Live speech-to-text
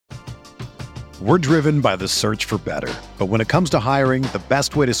We're driven by the search for better. But when it comes to hiring, the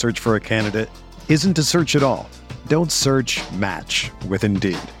best way to search for a candidate isn't to search at all. Don't search, match with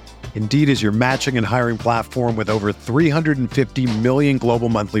Indeed. Indeed is your matching and hiring platform with over 350 million global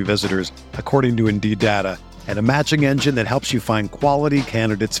monthly visitors, according to Indeed data, and a matching engine that helps you find quality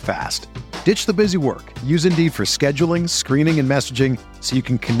candidates fast. Ditch the busy work. Use Indeed for scheduling, screening, and messaging so you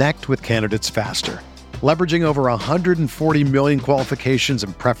can connect with candidates faster. Leveraging over 140 million qualifications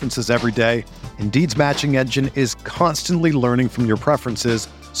and preferences every day, Indeed's matching engine is constantly learning from your preferences,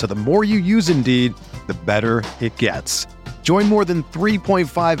 so the more you use Indeed, the better it gets. Join more than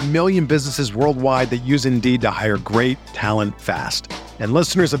 3.5 million businesses worldwide that use Indeed to hire great talent fast. And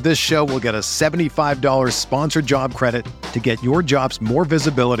listeners of this show will get a $75 sponsored job credit to get your jobs more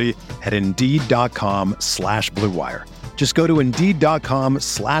visibility at Indeed.com/Blue Wire. Just go to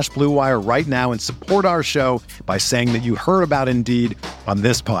Indeed.com/Blue Wire right now and support our show by saying that you heard about Indeed on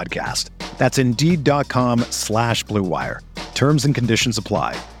this podcast. That's Indeed.com/Blue Wire. Terms and conditions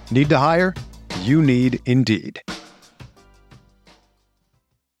apply. Need to hire? You need Indeed.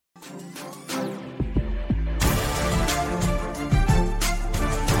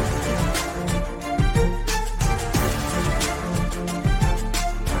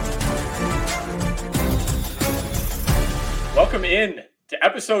 Welcome in to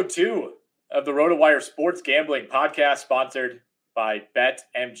episode 2 of the RotoWire Sports Gambling Podcast, sponsored by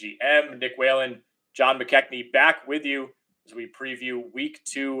BetMGM. Nick Whalen, John McKechnie back with you as we preview week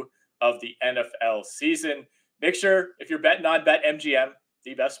 2 of the NFL season. Make sure if you're betting on BetMGM,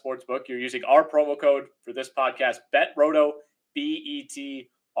 the best sports book, you're using our promo code for this podcast, BETROTO, BETROTO.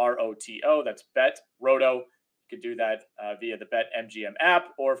 That's BETROTO. You can do that via the BetMGM app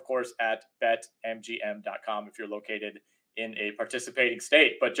or, of course, at BetMGM.com if you're located in a participating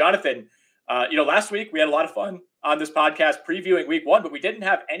state. But Jonathan, last week we had a lot of fun on this podcast previewing week 1, but we didn't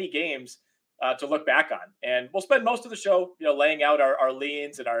have any games to look back on. And we'll spend most of the show, laying out our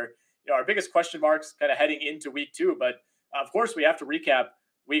leans and our biggest question marks kind of heading into week 2. But of course we have to recap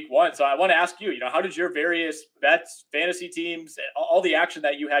week 1. So I want to ask you, how did your various bets, fantasy teams, all the action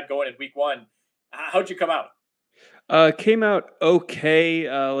that you had going in week 1, how'd you come out? Came out okay.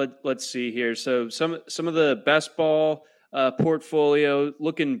 Let's see here. So some of the best ball portfolio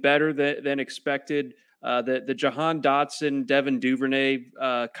looking better than expected. The Jahan Dotson, Devin Duvernay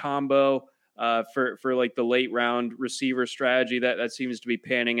combo for like the late round receiver strategy that seems to be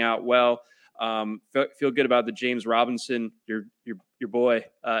panning out well. Feel good about the James Robinson, your boy,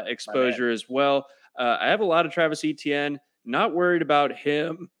 exposure as well. I have a lot of Travis Etienne. Not worried about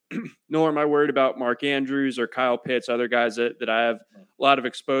him, nor am I worried about Mark Andrews or Kyle Pitts, other guys that I have a lot of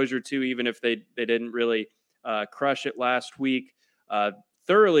exposure to, even if they didn't really crush it last week.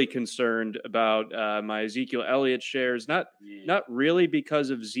 Thoroughly concerned about my Ezekiel Elliott shares. Not really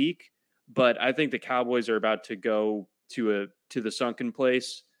because of Zeke, but I think the Cowboys are about to go to the sunken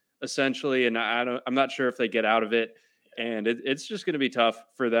place essentially, and I'm not sure if they get out of it. And it's just going to be tough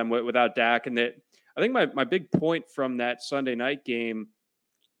for them without Dak. And I think my big point from that Sunday night game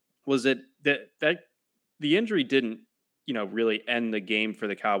was that the injury didn't really end the game for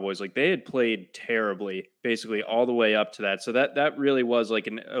the Cowboys. Like, they had played terribly basically all the way up to that. So that really was like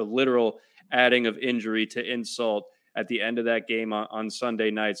a literal adding of injury to insult at the end of that game on Sunday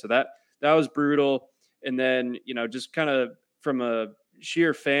night. So that was brutal. And then, just kind of from a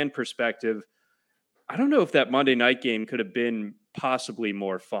sheer fan perspective, I don't know if that Monday night game could have been possibly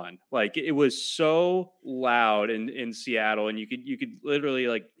more fun. Like, it was so loud in Seattle, and you could literally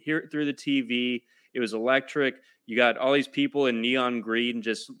like hear it through the TV. It was electric. You got all these people in neon green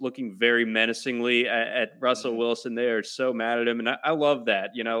just looking very menacingly at Russell Wilson. They are so mad at him. And I love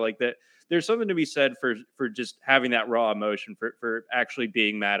that, like that. There's something to be said for just having that raw emotion, for actually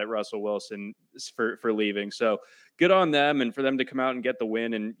being mad at Russell Wilson for leaving. So good on them, and for them to come out and get the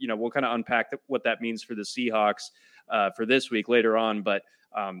win. And, we'll kind of unpack what that means for the Seahawks for this week later on. But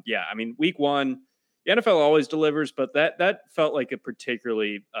week 1, the NFL always delivers, but that felt like a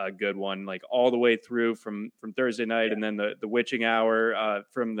particularly good one, like all the way through from Thursday night, and then the witching hour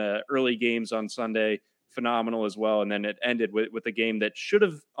from the early games on Sunday, phenomenal as well. And then it ended with a game that should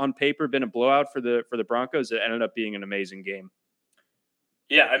have on paper been a blowout for the Broncos. It ended up being an amazing game.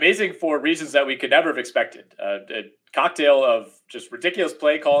 Yeah, amazing for reasons that we could never have expected. A cocktail of just ridiculous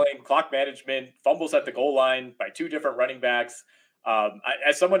play calling, clock management, fumbles at the goal line by 2 different running backs.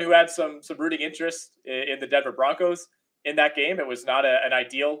 As someone who had some rooting interest in the Denver Broncos in that game, it was not an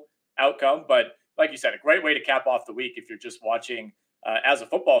ideal outcome. But like you said, a great way to cap off the week if you're just watching as a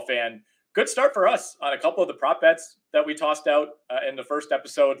football fan. Good start for us on a couple of the prop bets that we tossed out in the first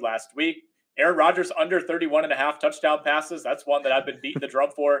episode last week. Aaron Rodgers under 31.5 touchdown passes. That's one that I've been beating the drum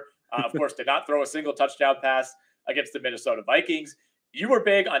for. Of course, did not throw a single touchdown pass against the Minnesota Vikings. You were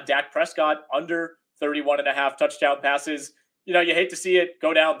big on Dak Prescott under 31.5 touchdown passes. You hate to see it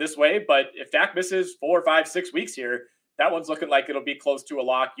go down this way, but if Dak misses 4, 5, 6 weeks here, that one's looking like it'll be close to a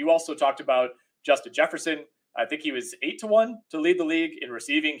lock. You also talked about Justin Jefferson. I think he was 8-1 to lead the league in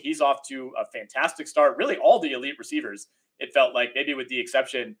receiving. He's off to a fantastic start. Really, all the elite receivers, it felt like, maybe with the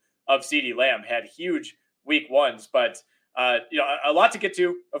exception of CeeDee Lamb, had huge week ones. But a lot to get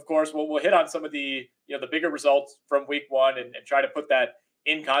to. Of course, we'll hit on some of the the bigger results from week one and try to put that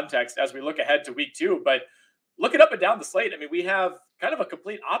in context as we look ahead to week two. But looking up and down the slate, I mean, we have kind of a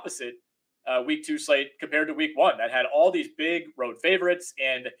complete opposite week two slate compared to week one that had all these big road favorites.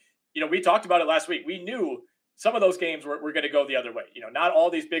 And we talked about it last week. We knew some of those games were going to go the other way. Not all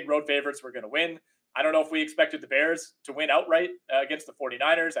these big road favorites were going to win. I don't know if we expected the Bears to win outright against the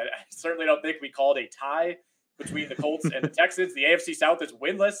 49ers. I certainly don't think we called a tie between the Colts and the Texans. The AFC South is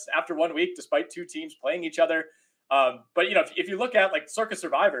winless after 1 week, despite two teams playing each other. But if you look at like Circa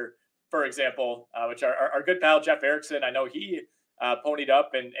Survivor, for example, which our good pal Jeff Erickson, I know he ponied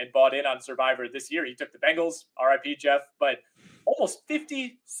up and bought in on Survivor this year. He took the Bengals, RIP Jeff, but almost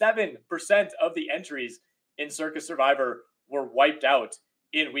 57% of the entries in Circa Survivor were wiped out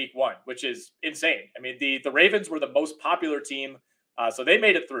in week one, which is insane. I mean, the Ravens were the most popular team, so they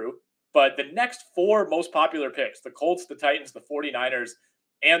made it through. But the next four most popular picks, the Colts, the Titans, the 49ers,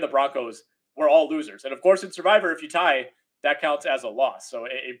 and the Broncos, were all losers. And of course, in Survivor, if you tie, that counts as a loss. So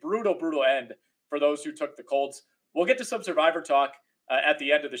a brutal, brutal end for those who took the Colts. We'll get to some Survivor talk at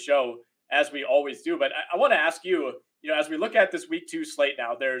the end of the show, as we always do. But I want to ask you, as we look at this week two slate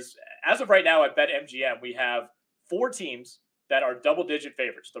now, there's, as of right now at BetMGM, we have 4 teams that are double-digit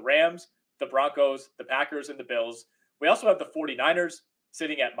favorites: the Rams, the Broncos, the Packers, and the Bills. We also have the 49ers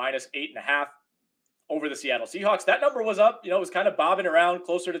sitting at -8.5 over the Seattle Seahawks. That number was up, it was kind of bobbing around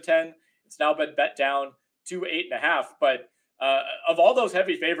closer to 10. It's now been bet down to 8.5. But of all those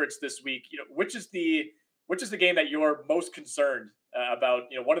heavy favorites this week, which is the game that you're most concerned about?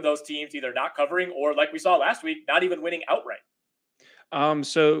 One of those teams either not covering or, like we saw last week, not even winning outright.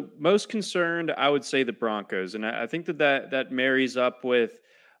 So most concerned, I would say the Broncos, and I think that marries up with.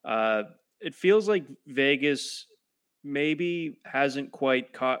 It feels like Vegas maybe hasn't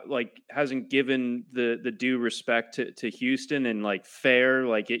quite hasn't given the due respect to Houston and fair,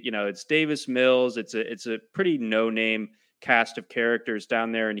 it's Davis Mills. It's a pretty no-name cast of characters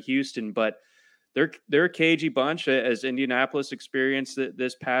down there in Houston, but they're a cagey bunch, as Indianapolis experienced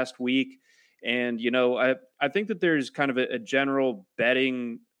this past week. And, I think that there's kind of a general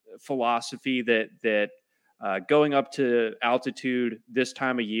betting philosophy that going up to altitude this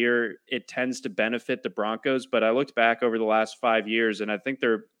time of year, it tends to benefit the Broncos. But I looked back over the last 5 years, and I think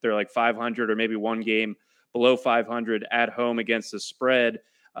they're like 500 or maybe one game below 500 at home against the spread,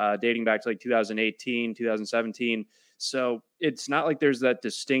 dating back to 2018, 2017. So it's not like there's that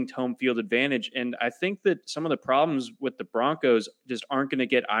distinct home field advantage. And I think that some of the problems with the Broncos just aren't going to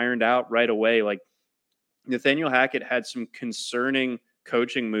get ironed out right away. Like Nathaniel Hackett had some concerning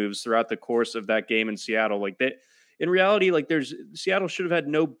coaching moves throughout the course of that game in Seattle. In reality, Seattle should have had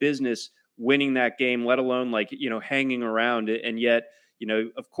no business winning that game, let alone hanging around it. And yet,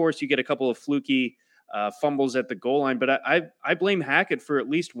 of course you get a couple of fluky fumbles at the goal line, but I blame Hackett for at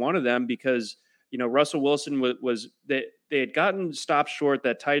least one of them, because Russell Wilson they had gotten stopped short.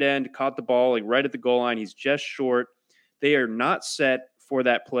 That tight end caught the ball right at the goal line. He's just short. They are not set for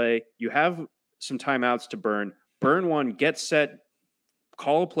that play. You have some timeouts to burn one, get set,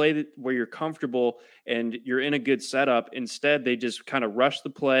 call a play where you're comfortable and you're in a good setup. Instead, they just kind of rush the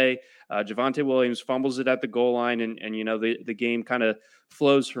play. Javonte Williams fumbles it at the goal line, and the game kind of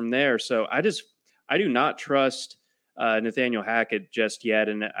flows from there. So I do not trust Nathaniel Hackett just yet.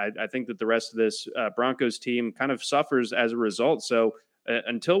 And I think that the rest of this Broncos team kind of suffers as a result. So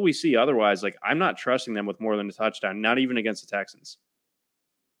until we see otherwise, I'm not trusting them with more than a touchdown, not even against the Texans.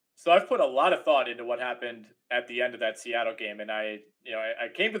 So I've put a lot of thought into what happened at the end of that Seattle game. And I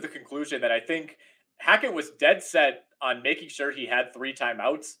came to the conclusion that I think Hackett was dead set on making sure he had 3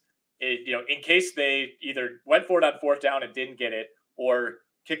 timeouts, in case they either went for it on 4th down and didn't get it, or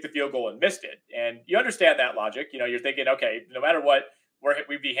kicked the field goal and missed it. And you understand that logic. You're thinking, okay, no matter what,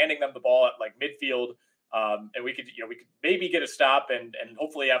 we'd be handing them the ball at midfield, and we could maybe get a stop and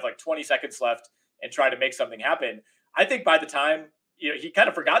hopefully have 20 seconds left and try to make something happen. I think by the time he kind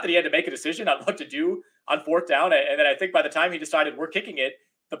of forgot that he had to make a decision on what to do on 4th down, and then I think by the time he decided we're kicking it,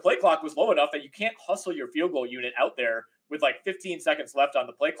 the play clock was low enough that you can't hustle your field goal unit out there with 15 seconds left on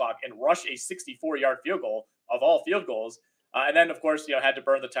the play clock and rush a 64-yard field goal of all field goals. And then, of course, had to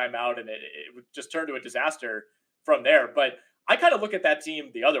burn the timeout, and it would just turn to a disaster from there. But I kind of look at that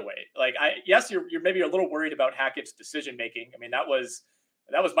team the other way. Like, yes, you're maybe a little worried about Hackett's decision making. I mean, that was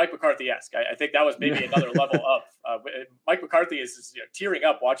Mike McCarthy-esque. I think that was maybe another level up. Mike McCarthy is tearing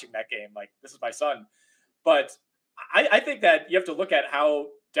up watching that game. Like, this is my son. But I think that you have to look at how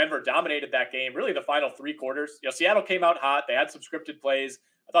Denver dominated that game, really the final 3 quarters. Seattle came out hot. They had some scripted plays.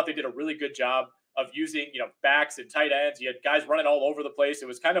 I thought they did a really good job of using, backs and tight ends. You had guys running all over the place. It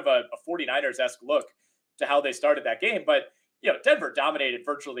was kind of a 49ers-esque look to how they started that game. But, Denver dominated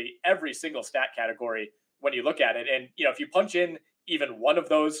virtually every single stat category when you look at it. And, if you punch in even one of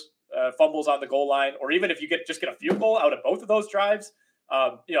those fumbles on the goal line, or even if you get a field goal out of both of those drives,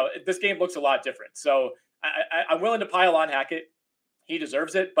 this game looks a lot different. So I'm willing to pile on Hackett. He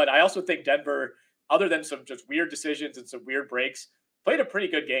deserves it. But I also think Denver, other than some just weird decisions and some weird breaks, played a pretty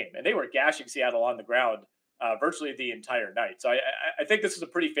good game, and they were gashing Seattle on the ground virtually the entire night. So I think this is a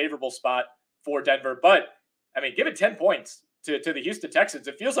pretty favorable spot for Denver. But, I mean, given 10 points to the Houston Texans,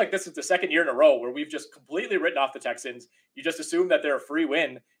 it feels like this is the second year in a row where we've just completely written off the Texans. You just assume that they're a free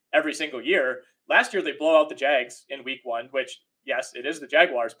win every single year. Last year, they blow out the Jags in week 1, which, yes, it is the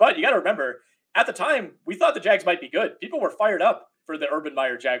Jaguars. But you got to remember, at the time, we thought the Jags might be good. People were fired up for the Urban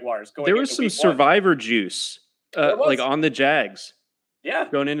Meyer Jaguars. There was some survivor juice like on the Jags. Yeah.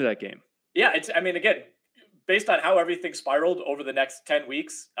 Going into that game. Yeah. Again, based on how everything spiraled over the next 10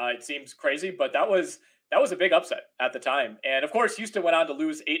 weeks, it seems crazy, but that was a big upset at the time. And of course, Houston went on to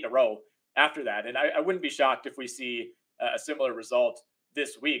lose 8 in a row after that. And I wouldn't be shocked if we see a similar result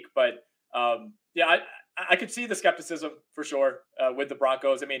this week. But I could see the skepticism for sure with the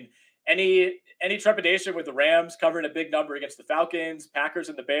Broncos. I mean, any trepidation with the Rams covering a big number against the Falcons, Packers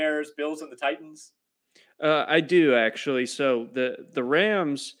and the Bears, Bills and the Titans? I do, actually. So the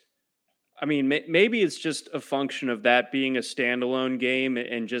Rams, I mean, maybe it's just a function of that being a standalone game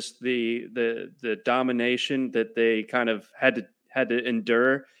and just the domination that they kind of had to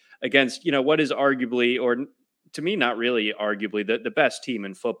endure against, what is arguably, or to me, not really arguably, the best team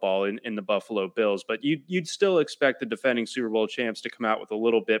in football in the Buffalo Bills. But you'd still expect the defending Super Bowl champs to come out with a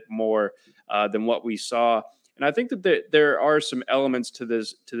little bit more than what we saw. And I think that there are some elements to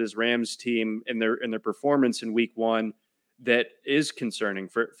this Rams team in their performance in week 1 that is concerning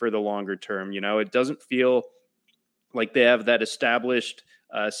for the longer term. It doesn't feel like they have that established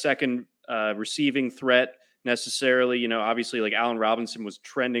second receiving threat necessarily. Obviously, like Allen Robinson was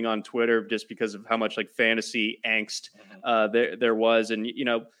trending on Twitter just because of how much like fantasy angst there was. And,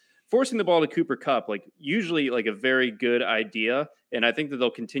 forcing the ball to Cooper Kupp, like usually like a very good idea. And I think that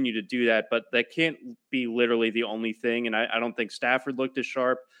they'll continue to do that, but that can't be literally the only thing. And I don't think Stafford looked as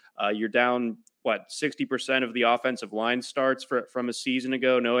sharp. You're down, 60% of the offensive line starts from a season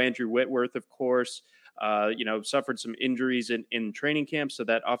ago. No Andrew Whitworth, of course, suffered some injuries in training camp. So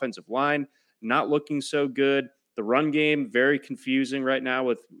that offensive line not looking so good. The run game, very confusing right now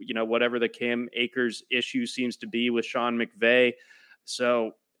with, whatever the Cam Akers issue seems to be with Sean McVay.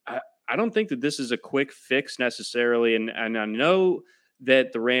 So I don't think that this is a quick fix necessarily. And I know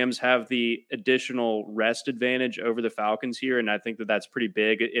that the Rams have the additional rest advantage over the Falcons here. And I think that that's pretty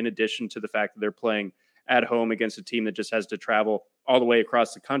big, in addition to the fact that they're playing at home against a team that just has to travel all the way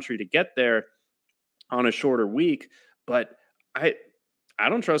across the country to get there on a shorter week. But I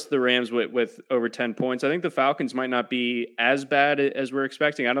don't trust the Rams with over 10 points. I think the Falcons might not be as bad as we're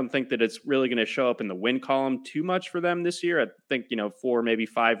expecting. I don't think that it's really going to show up in the win column too much for them this year. I think, 4, maybe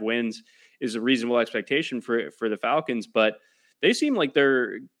 5 wins is a reasonable expectation for the Falcons, but they seem like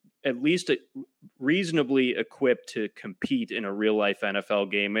they're at least reasonably equipped to compete in a real life NFL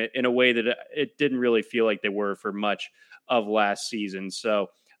game in a way that it didn't really feel like they were for much of last season. So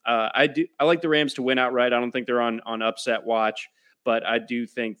I like the Rams to win outright. I don't think they're on upset watch. But I do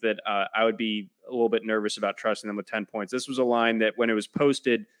think that I would be a little bit nervous about trusting them with 10 points. This was a line that when it was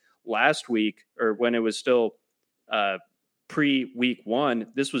posted last week, or when it was still pre-week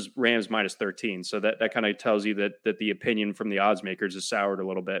 1, this was Rams minus 13. So that kind of tells you that the opinion from the odds makers is soured a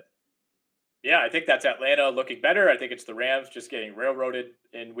little bit. Yeah, I think that's Atlanta looking better. I think it's the Rams just getting railroaded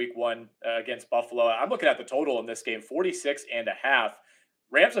in week 1 against Buffalo. I'm looking at the total in this game, 46.5.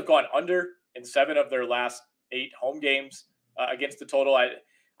 Rams have gone under in 7 of their last 8 home games against the total. I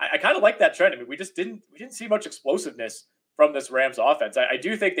kind of like that trend. I mean, we didn't see much explosiveness from this Rams offense. I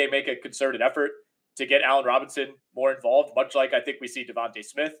do think they make a concerted effort to get Allen Robinson more involved, much like I think we see Devontae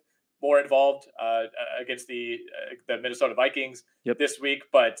Smith more involved against the Minnesota Vikings this week.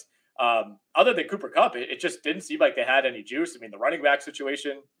 But other than Cooper Kupp, it just didn't seem like they had any juice. I mean, the running back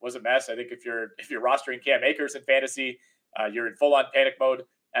situation was a mess. I think if you're rostering Cam Akers in fantasy, you're in full on panic mode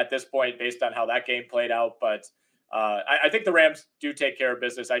at this point based on how that game played out. But I think the Rams do take care of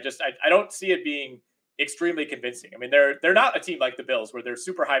business. I don't see it being extremely convincing. I mean, they're not a team like the Bills where they're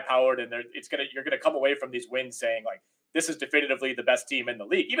super high powered and you're gonna come away from these wins saying like this is definitively the best team in the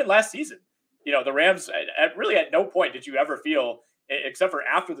league. Even last season, the Rams really at no point did you ever feel, except for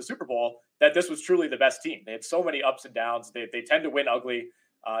after the Super Bowl, that this was truly the best team. They had so many ups and downs. They tend to win ugly,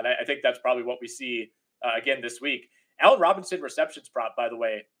 and I think that's probably what we see again this week. Allen Robinson receptions prop, by the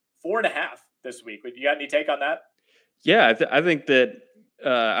way, 4.5 this week. You got any take on that? Yeah, I think that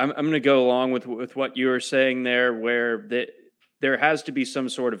I'm going to go along with what you were saying there, where there has to be some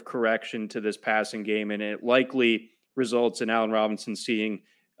sort of correction to this passing game, and it likely results in Allen Robinson seeing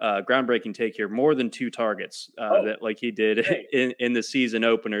groundbreaking take here, more than 2 targets that like he did in the season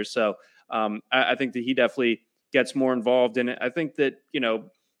opener. So I think that he definitely gets more involved in it. I think that,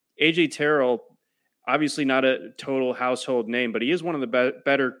 AJ Terrell, obviously not a total household name, but he is one of the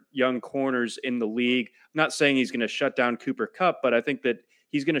better young corners in the league. I'm not saying he's going to shut down Cooper Kupp, but I think that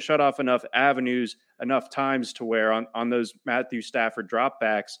he's going to shut off enough avenues, enough times to where on those Matthew Stafford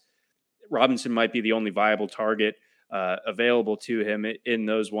dropbacks, Robinson might be the only viable target available to him in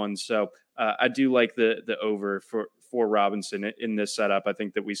those ones. So I do like the over for Robinson in this setup. I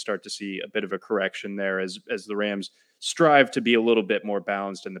think that we start to see a bit of a correction there as the Rams strive to be a little bit more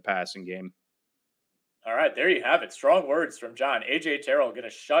balanced in the passing game. All right, there you have it. Strong words from John. AJ Terrell going to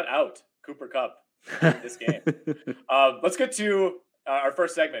shut out Cooper Kupp in this game. Let's get to our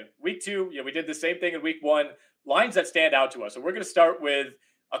first segment. Week 2, we did the same thing in week 1. Lines that stand out to us. So we're going to start with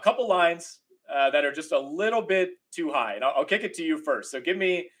a couple lines that are just a little bit too high. And I'll kick it to you first. So give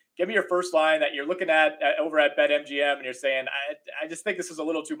me your first line that you're looking at over at BetMGM, and you're saying, I just think this is a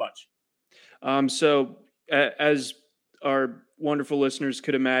little too much. So as our wonderful listeners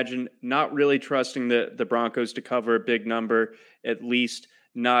could imagine, not really trusting the Broncos to cover a big number, at least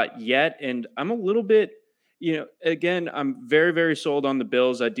not yet. And I'm a little bit, again, I'm very, very sold on the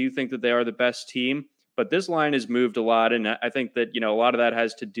Bills. I do think that they are the best team, but this line has moved a lot. And I think that, a lot of that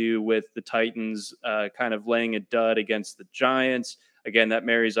has to do with the Titans kind of laying a dud against the Giants. Again, that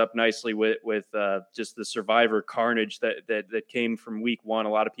marries up nicely with just the survivor carnage that came from week 1.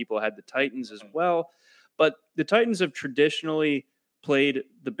 A lot of people had the Titans as well. But the Titans have traditionally played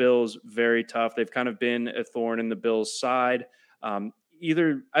the Bills very tough. They've kind of been a thorn in the Bills' side.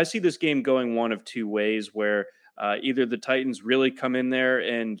 Either I see this game going one of 2 ways, where either the Titans really come in there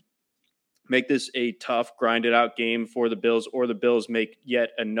and make this a tough, grinded-out game for the Bills, or the Bills make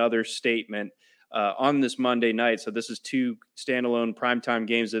yet another statement on this Monday night. So this is 2 standalone primetime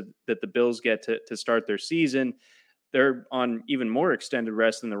games that the Bills get to start their season. They're on even more extended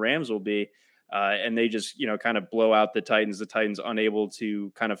rest than the Rams will be. And they just, kind of blow out the Titans. The Titans unable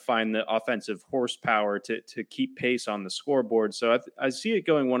to kind of find the offensive horsepower to keep pace on the scoreboard. So I see it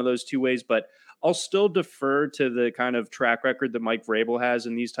going one of those 2 ways, but I'll still defer to the kind of track record that Mike Vrabel has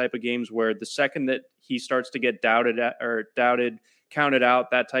in these type of games, where the second that he starts to get doubted, counted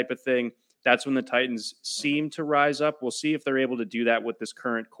out, that type of thing, that's when the Titans seem to rise up. We'll see if they're able to do that with this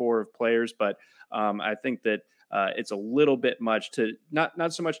current core of players, but I think that it's a little bit much to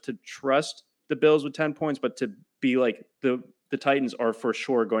not so much to trust the Bills with 10 points, but to be like the Titans are for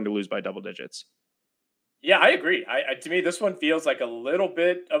sure going to lose by double digits. Yeah, I agree. To me, this one feels like a little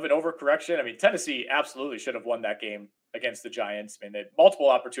bit of an overcorrection. I mean, Tennessee absolutely should have won that game against the Giants. I mean, they had multiple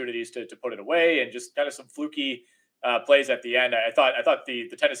opportunities to put it away, and just kind of some fluky plays at the end. I thought the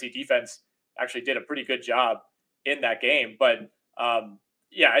Tennessee defense actually did a pretty good job in that game. But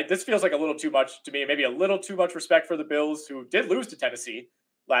this feels like a little too much to me. Maybe a little too much respect for the Bills, who did lose to Tennessee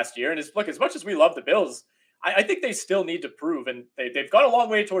last year. And as much as we love the Bills, I think they still need to prove, and they've gone a long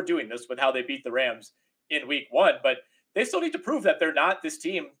way toward doing this with how they beat the Rams in week 1, but they still need to prove that they're not this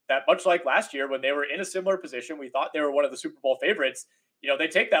team that, much like last year when they were in a similar position, we thought they were one of the Super Bowl favorites. They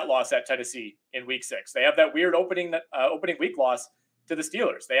take that loss at Tennessee in week 6. They have that weird opening week loss to the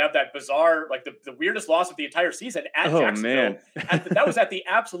Steelers. They have that bizarre, like the weirdest loss of the entire season at Jacksonville. Man. That was at the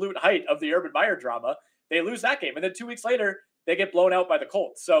absolute height of the Urban Meyer drama. They lose that game. And then 2 weeks later, they get blown out by the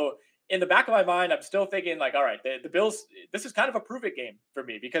Colts. So in the back of my mind, I'm still thinking like, all right, the Bills, this is kind of a prove it game for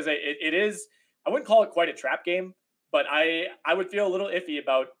me, because it is, I wouldn't call it quite a trap game, but I would feel a little iffy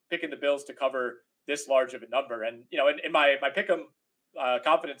about picking the Bills to cover this large of a number. And, in my Pick'em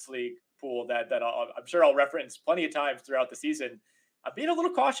confidence league pool that I'm sure I'll reference plenty of times throughout the season, I'm being a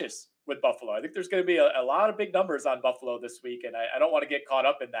little cautious with Buffalo. I think there's going to be a lot of big numbers on Buffalo this week, and I don't want to get caught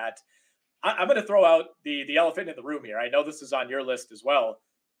up in that. I'm going to throw out the elephant in the room here. I know this is on your list as well.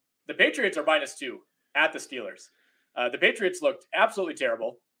 The Patriots are -2 at the Steelers. The Patriots looked absolutely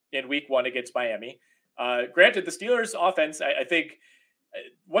terrible in week 1 against Miami. Granted, the Steelers offense, I think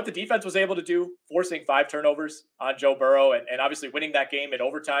what the defense was able to do, forcing 5 turnovers on Joe Burrow and obviously winning that game in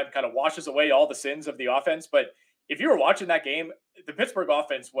overtime kind of washes away all the sins of the offense. But if you were watching that game, the Pittsburgh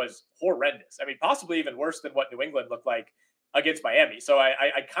offense was horrendous. I mean, possibly even worse than what New England looked like against Miami. So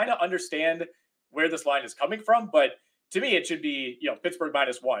I kind of understand where this line is coming from, but to me, it should be, Pittsburgh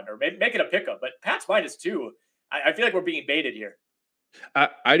 -1 or maybe make it a pickup, but Pats -2. I feel like we're being baited here.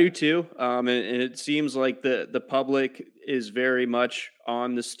 I do too, and it seems like the public is very much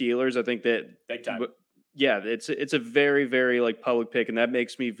on the Steelers. I think that big time. Yeah, it's a very very like public pick, and that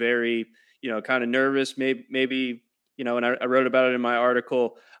makes me very kind of nervous. Maybe and I wrote about it in my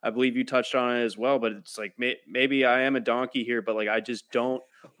article. I believe you touched on it as well, but it's like maybe I am a donkey here, but like I just don't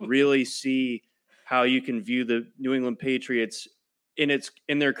really see how you can view the New England Patriots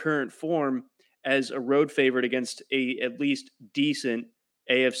in their current form as a road favorite against a at least decent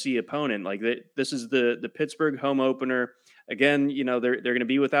AFC opponent. Like this is the Pittsburgh home opener. Again, they're going to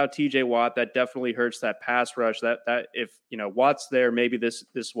be without TJ Watt. That definitely hurts that pass rush. That if Watt's there, maybe this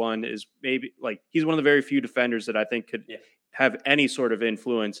one is maybe like he's one of the very few defenders that I think could have any sort of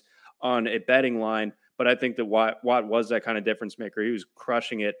influence on a betting line. But I think that Watt was that kind of difference maker. He was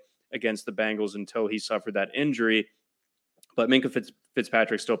crushing it against the Bengals until he suffered that injury. But Minkah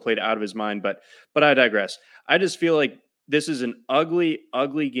Fitzpatrick still played out of his mind. But I digress. I just feel like this is an ugly,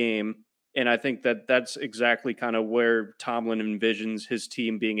 ugly game. And I think that that's exactly kind of where Tomlin envisions his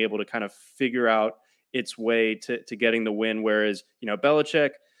team being able to kind of figure out its way to getting the win. Whereas,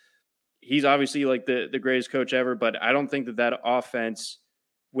 Belichick, he's obviously like the greatest coach ever, but I don't think that offense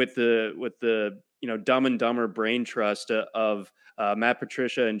with the Dumb and Dumber brain trust of Matt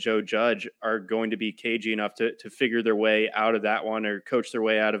Patricia and Joe Judge are going to be cagey enough to figure their way out of that one or coach their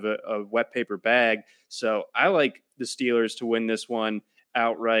way out of a wet paper bag. So I like the Steelers to win this one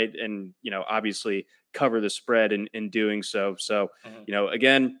outright and, obviously cover the spread in doing so. So,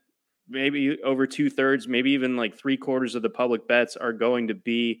 again, maybe over 2/3, maybe even like 3/4 of the public bets are going to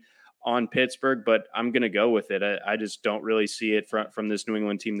be on Pittsburgh, but I'm going to go with it. I just don't really see it from this New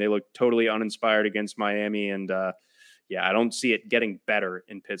England team. They look totally uninspired against Miami. And I don't see it getting better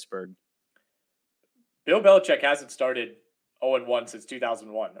in Pittsburgh. Bill Belichick hasn't started 0-1 since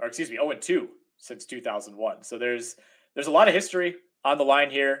 2001, or excuse me, 0-2 since 2001. So there's a lot of history on the line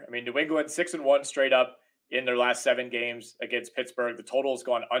here. I mean, New England 6-1 straight up in their last 7 games against Pittsburgh. The total has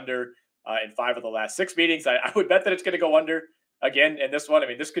gone under in 5 of the last 6 meetings. I would bet that it's going to go under again in this one. I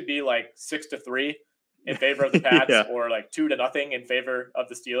mean, this could be like 6-3 in favor of the Pats or like 2-0 in favor of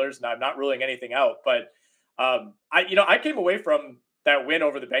the Steelers. And I'm not ruling anything out, but I came away from that win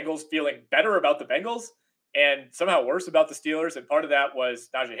over the Bengals feeling better about the Bengals and somehow worse about the Steelers. And part of that was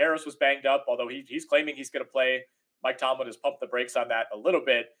Najee Harris was banged up, although he's claiming he's going to play. Mike Tomlin has pumped the brakes on that a little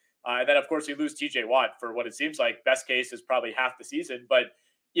bit. And then, of course, you lose TJ Watt for what it seems like best case is probably half the season. But,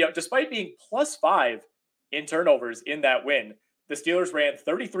 despite being +5 in turnovers in that win, the Steelers ran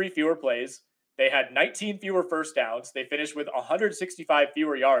 33 fewer plays. They had 19 fewer first downs. They finished with 165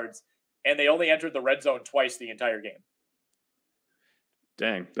 fewer yards, and they only entered the red zone twice the entire game.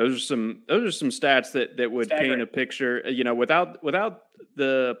 Dang, those are some stats that would paint a picture. Without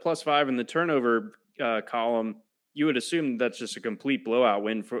the +5 in the turnover column, you would assume that's just a complete blowout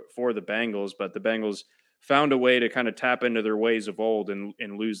win for the Bengals. But the Bengals found a way to kind of tap into their ways of old and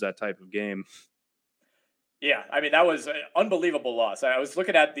lose that type of game. Yeah, I mean, that was an unbelievable loss. I was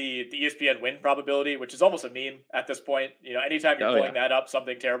looking at the ESPN win probability, which is almost a meme at this point. Anytime you're pulling that up,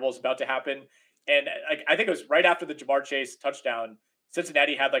 something terrible is about to happen. And I think it was right after the Jamar Chase touchdown,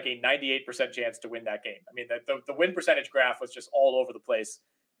 Cincinnati had like a 98% chance to win that game. I mean, the win percentage graph was just all over the place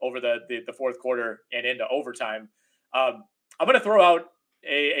over the fourth quarter and into overtime. I'm going to throw out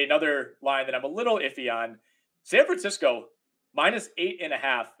another line that I'm a little iffy on. San Francisco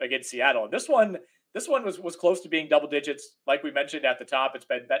 -8.5 against Seattle. And this one was close to being double digits. Like we mentioned at the top, it's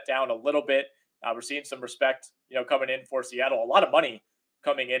been bet down a little bit. We're seeing some respect, coming in for Seattle. A lot of money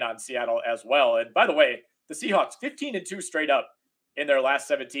coming in on Seattle as well. And by the way, the Seahawks 15-2 straight up in their last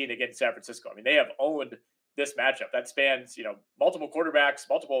 17 against San Francisco. I mean, they have owned this matchup. That spans, multiple quarterbacks,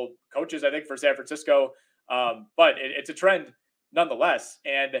 multiple coaches, I think, for San Francisco. But it's a trend nonetheless.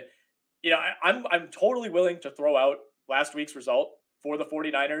 And, I'm totally willing to throw out last week's result for the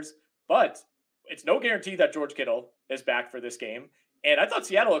 49ers, but it's no guarantee that George Kittle is back for this game. And I thought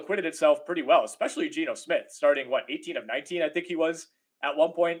Seattle acquitted itself pretty well, especially Geno Smith, starting 18 of 19, I think he was at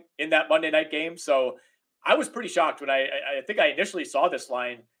one point in that Monday night game. So I was pretty shocked when I think I initially saw this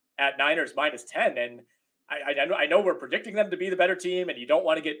line at Niners -10. And I know we're predicting them to be the better team and you don't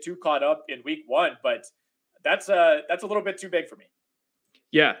want to get too caught up in week 1, but that's a little bit too big for me.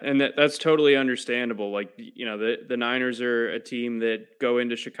 Yeah, and that's totally understandable. Like, the Niners are a team that go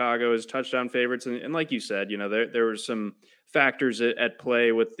into Chicago as touchdown favorites, and like you said, there were some factors at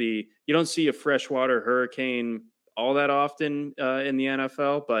play with you don't see a freshwater hurricane all that often in the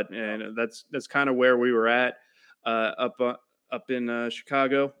NFL, but and that's kind of where we were at up in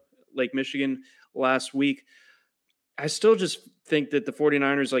Chicago, Lake Michigan last week. I still just think that the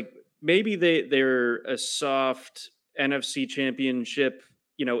 49ers, like, maybe they're a soft NFC championship,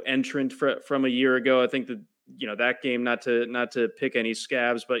 entrant from a year ago. I think that, that game, not to pick any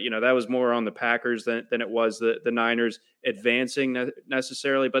scabs, but, that was more on the Packers than it was the Niners advancing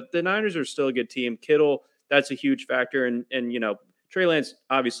necessarily. But the Niners are still a good team. Kittle, that's a huge factor. And Trey Lance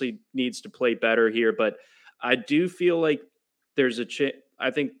obviously needs to play better here, but I do feel like there's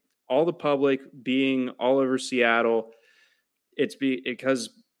I think all the public being all over Seattle, it's because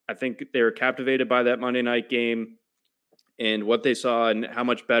I think they were captivated by that Monday night game and what they saw and how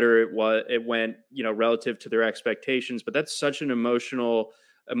much better it went, relative to their expectations. But that's such an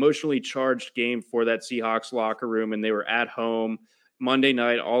emotionally charged game for that Seahawks locker room, and they were at home Monday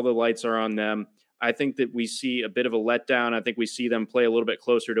night. All the lights are on them. I think that we see a bit of a letdown. I think we see them play a little bit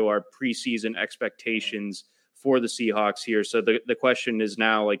closer to our preseason expectations for the Seahawks here. So the question is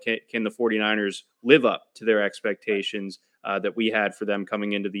now, like, can the 49ers live up to their expectations that we had for them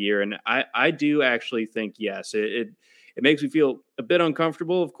coming into the year? And I do actually think, yes, it makes me feel a bit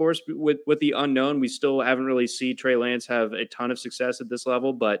uncomfortable, of course, with the unknown. We still haven't really seen Trey Lance have a ton of success at this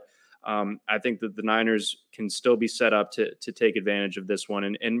level, but I think that the Niners can still be set up to take advantage of this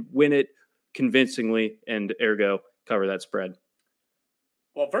one and win it convincingly, and ergo cover that spread.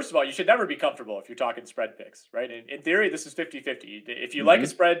 Well, first of all, you should never be comfortable if you're talking spread picks, right? In theory, this is 50-50. If you like a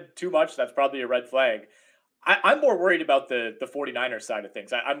spread too much, that's probably a red flag. I'm more worried about the 49ers side of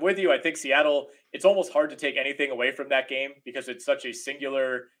things. I'm with you. I think Seattle, it's almost hard to take anything away from that game because it's such a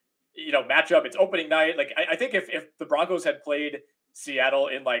singular, matchup. It's opening night. Like, I think if the Broncos had played Seattle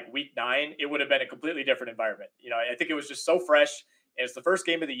in like week 9, it would have been a completely different environment. I think it was just so fresh. And it's the first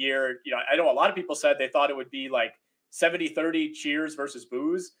game of the year. I know a lot of people said they thought it would be like 70-30 cheers versus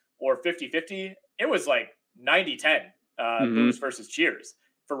boos or 50-50. It was like 90-10 boos versus cheers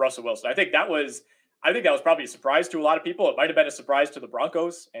for Russell Wilson. I think that was probably a surprise to a lot of people. It might have been a surprise to the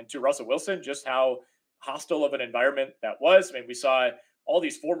Broncos and to Russell Wilson, just how hostile of an environment that was. I mean, we saw all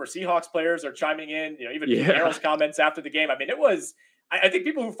these former Seahawks players are chiming in, even Carroll's comments after the game. I mean, it was, I think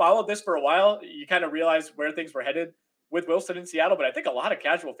people who followed this for a while, you kind of realized where things were headed with Wilson in Seattle. But I think a lot of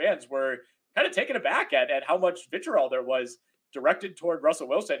casual fans were kind of taken aback at how much vitriol there was directed toward Russell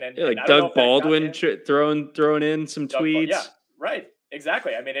Wilson. And like Doug Baldwin throwing in some tweets. Yeah, right.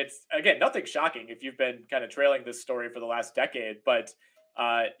 Exactly. I mean, it's, again, nothing shocking if you've been kind of trailing this story for the last decade, but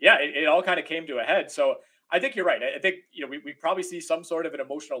it all kind of came to a head. So I think you're right. I think, we probably see some sort of an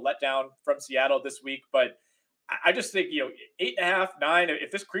emotional letdown from Seattle this week, but I just think, 8.5, 9, if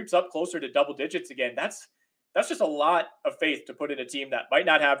this creeps up closer to double digits again, that's just a lot of faith to put in a team that might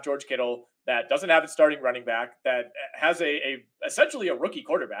not have George Kittle, that doesn't have a starting running back, that has essentially a rookie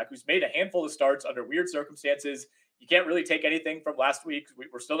quarterback who's made a handful of starts under weird circumstances. You can't really take anything from last week.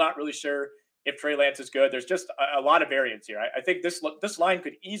 We're still not really sure if Trey Lance is good. There's just a lot of variance here. I think this line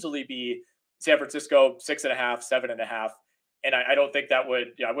could easily be San Francisco 6.5, 7.5. And I don't think that would,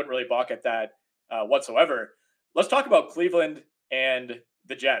 I wouldn't really balk at that whatsoever. Let's talk about Cleveland and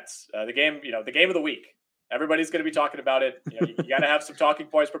the Jets. The game of the week. Everybody's going to be talking about it. You got to have some talking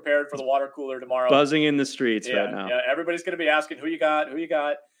points prepared for the water cooler tomorrow. Buzzing in the streets right now. Yeah, everybody's going to be asking who you got.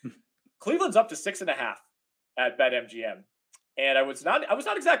 Cleveland's up to 6.5 at BetMGM, and I was not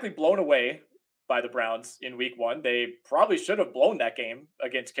exactly blown away by the Browns in week 1. They probably should have blown that game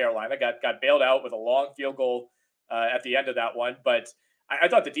against Carolina. Got bailed out with a long field goal at the end of that one, but I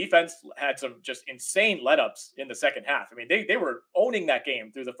thought the defense had some just insane let-ups in the second half. I mean, they were owning that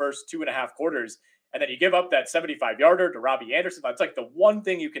game through the first 2.5 quarters. And then you give up that 75-yarder to Robbie Anderson. That's like the one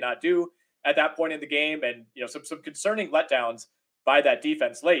thing you cannot do at that point in the game. And, some concerning letdowns by that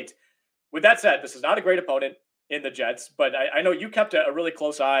defense late. With that said, this is not a great opponent in the Jets, but I know you kept a really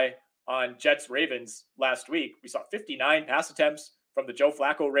close eye on Jets-Ravens last week. We saw 59 pass attempts from the Joe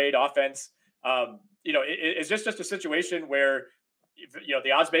Flacco raid offense. Is this just a situation where,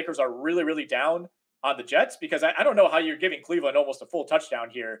 the odds makers are really, really down on the Jets? Because I don't know how you're giving Cleveland almost a full touchdown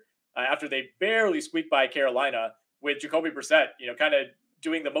here after they barely squeaked by Carolina with Jacoby Brissett, kind of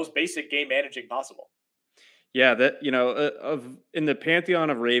doing the most basic game managing possible. Yeah, that in the pantheon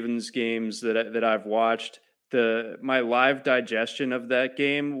of Ravens games that I've watched, my live digestion of that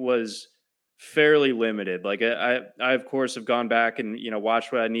game was fairly limited. Like I of course have gone back and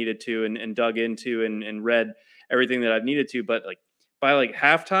watched what I needed to and dug into and read everything that I've needed to, but like by like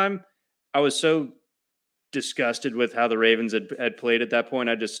halftime, I was so disgusted with how the Ravens had played at that point.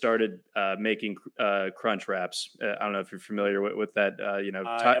 I just started making crunch wraps. I don't know if you're familiar with that.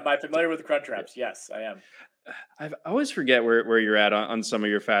 Am I familiar with the crunch wraps? Yes, I am. I always forget where you're at on some of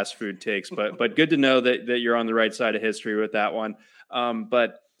your fast food takes, but good to know that you're on the right side of history with that one.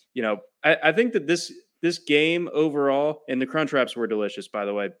 But I think that this game overall, and the crunch wraps were delicious, by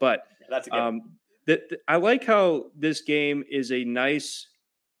the way. But yeah, that's a good I like how this game is a nice,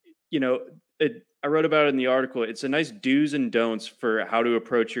 I wrote about it in the article. It's a nice do's and don'ts for how to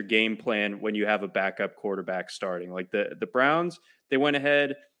approach your game plan when you have a backup quarterback starting. Like the Browns, they went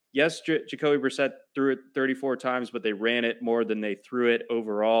ahead. Yes, Jacoby Brissett threw it 34 times, but they ran it more than they threw it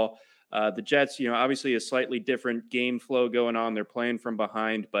overall. The Jets, obviously a slightly different game flow going on. They're playing from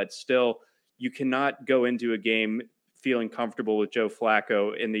behind, but still, you cannot go into a game feeling comfortable with Joe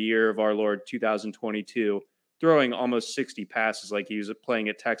Flacco in the year of our Lord 2022, throwing almost 60 passes like he was playing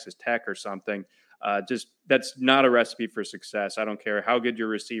at Texas Tech or something. That's not a recipe for success. I don't care how good your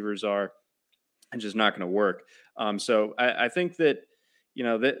receivers are. It's just not going to work. So I think that,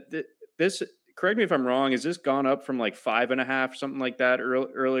 that this, correct me if I'm wrong, has this gone up from like 5.5, something like that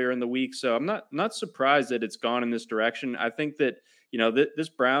earlier in the week? So I'm not surprised that it's gone in this direction. I think that, this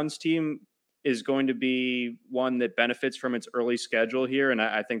Browns team is going to be one that benefits from its early schedule here. And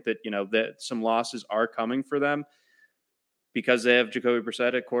I think that, that some losses are coming for them because they have Jacoby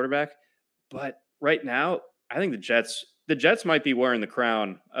Brissett at quarterback. But right now, I think the Jets might be wearing the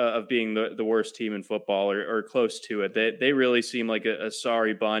crown of being the worst team in football or close to it. They really seem like a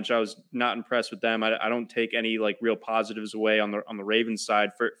sorry bunch. I was not impressed with them. I don't take any like real positives away on the Ravens side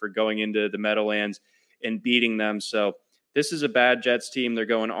for going into the Meadowlands and beating them. So this is a bad Jets team. They're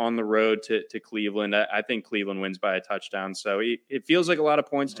going on the road to Cleveland. I think Cleveland wins by a touchdown. So it feels like a lot of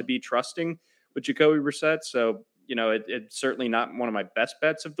points to be trusting with Jacoby Brissett. So, it's certainly not one of my best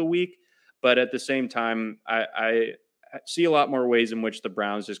bets of the week. But at the same time, I see a lot more ways in which the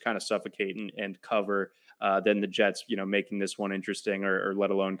Browns just kind of suffocate and cover than the Jets, making this one interesting or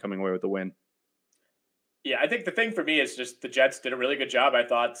let alone coming away with a win. Yeah, I think the thing for me is just the Jets did a really good job, I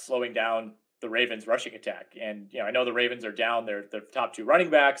thought, slowing down the Ravens' rushing attack. And, I know the Ravens are down their top two running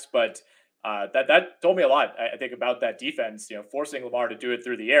backs, but that told me a lot, I think, about that defense, forcing Lamar to do it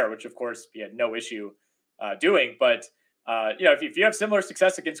through the air, which, of course, he had no issue doing. But, if you have similar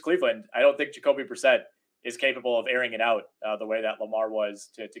success against Cleveland, I don't think Jacoby Brissett is capable of airing it out the way that Lamar was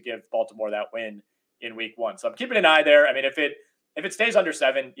to give Baltimore that win in week one. So I'm keeping an eye there. I mean, if it stays under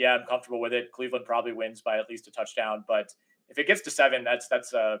 7, yeah, I'm comfortable with it. Cleveland probably wins by at least a touchdown, but if it gets to 7,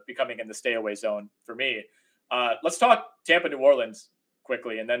 that's becoming in the stay away zone for me. Let's talk Tampa, New Orleans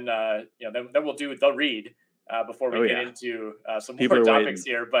quickly, and then then we'll do the read before we get into some more topics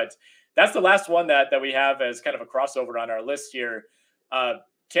here. But that's the last one that we have as kind of a crossover on our list here.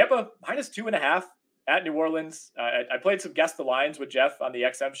 Tampa minus 2.5 at New Orleans. I played some Guess the Lines with Jeff on the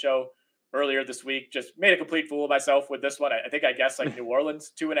XM show earlier this week. Just made a complete fool of myself with this one. I think I guessed like New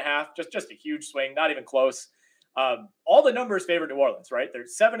Orleans 2.5. Just a huge swing, not even close. All the numbers favor New Orleans, right? They're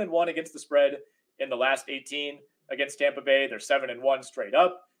 7-1 against the spread in the last 18 against Tampa Bay. They're 7-1 straight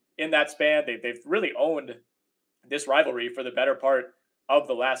up in that span. They've really owned this rivalry for the better part of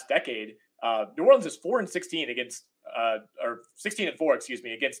the last decade. New Orleans is 4-16 against, or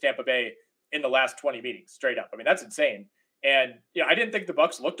 16-4, against Tampa Bay in the last 20 meetings straight up. I mean, that's insane. And, I didn't think the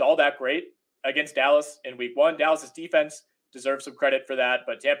Bucs looked all that great against Dallas in week one. Dallas's defense deserves some credit for that,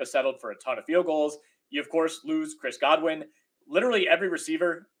 but Tampa settled for a ton of field goals. You, of course, lose Chris Godwin. Literally every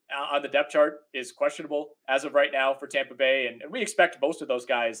receiver on the depth chart is questionable as of right now for Tampa Bay, and we expect most of those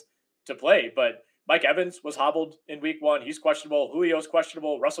guys to play. But Mike Evans was hobbled in week one. He's questionable. Julio's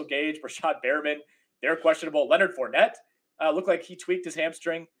questionable. Russell Gage, Rashad Berriman, they're questionable. Leonard Fournette looked like he tweaked his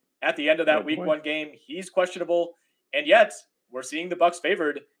hamstring at the end of that week one game. He's questionable. And yet we're seeing the Bucs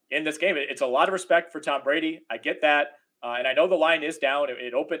favored in this game. It's a lot of respect for Tom Brady. I get that. And I know the line is down.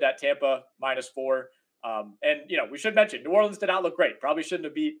 It opened at Tampa -4. And, we should mention New Orleans did not look great. Probably shouldn't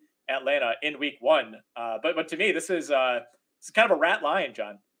have beat Atlanta in week one. But to me, this is kind of a rat line,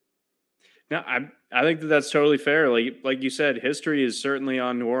 John. No, I think that's totally fair. Like you said, history is certainly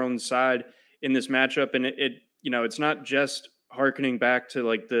on New Orleans' side in this matchup. And it's not just harkening back to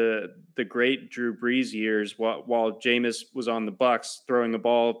like the great Drew Brees years while Jameis was on the Bucs throwing the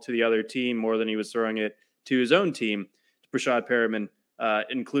ball to the other team more than he was throwing it to his own team. Rashad Perriman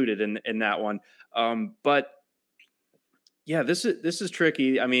included in that one. But yeah, this is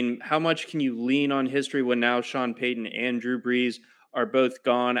tricky. I mean, how much can you lean on history when now Sean Payton and Drew Brees are both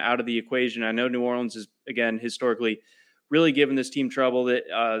gone out of the equation? I know New Orleans is, again, historically really given this team trouble. That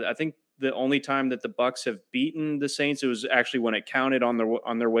I think the only time that the Bucs have beaten the Saints. It was actually when it counted on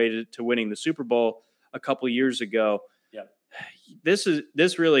their way to winning the Super Bowl a couple years ago. Yeah. This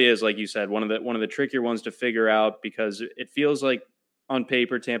really is, like you said, one of the trickier ones to figure out, because it feels like on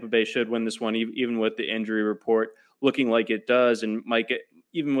paper Tampa Bay should win this one, even with the injury report looking like it does, and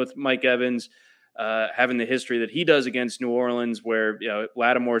even with Mike Evans having the history that he does against New Orleans, where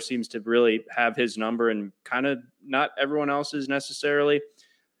Lattimore seems to really have his number and kind of not everyone else's necessarily.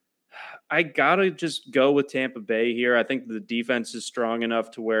 I gotta just go with Tampa Bay here. I think the defense is strong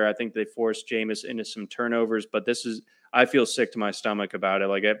enough to where I think they forced Jameis into some turnovers, but I feel sick to my stomach about it.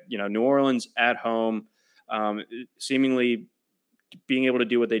 Like, New Orleans at home, seemingly being able to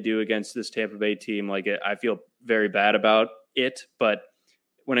do what they do against this Tampa Bay team, I feel very bad about it. But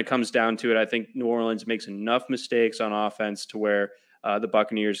when it comes down to it, I think New Orleans makes enough mistakes on offense to where the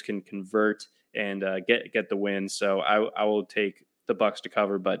Buccaneers can convert and get the win. So I will take the Bucs to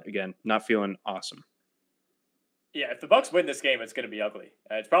cover, but again, not feeling awesome. Yeah, if the Bucs win this game, it's going to be ugly.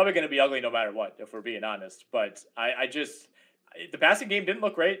 It's probably going to be ugly no matter what, if we're being honest. But the passing game didn't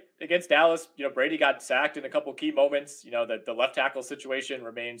look great against Dallas. Brady got sacked in a couple key moments. That the left tackle situation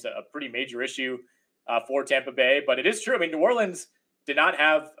remains a pretty major issue for Tampa Bay. But it is true. I mean, New Orleans did not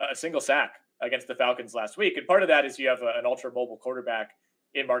have a single sack against the Falcons last week. And part of that is you have an ultra-mobile quarterback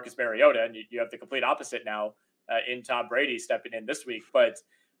in Marcus Mariota, and you have the complete opposite now in Tom Brady stepping in this week. But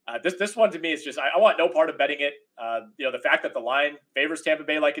this one to me is just, I want no part of betting it. The fact that the line favors Tampa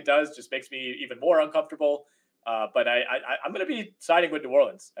Bay like it does just makes me even more uncomfortable. But I'm going to be siding with New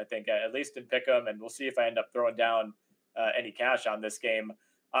Orleans, I think, at least in Pick'em, and we'll see if I end up throwing down any cash on this game.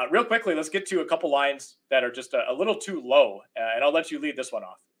 Real quickly, let's get to a couple lines that are just a little too low, and I'll let you lead this one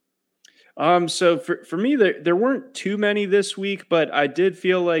off. So for me, there weren't too many this week, but I did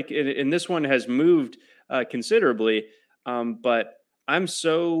feel like, and this one has moved considerably, but I'm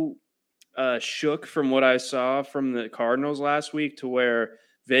so shook from what I saw from the Cardinals last week to where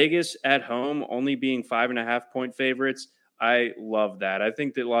Vegas at home only being 5.5 point favorites. I love that. I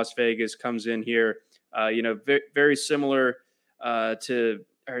think that Las Vegas comes in here, very, very similar to,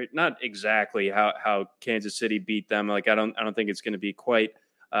 or not exactly how Kansas City beat them. Like, I don't think it's going to be quite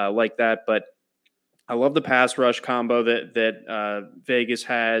like that, but I love the pass rush combo that Vegas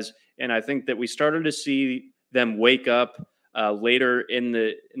has. And I think that we started to see them wake up later in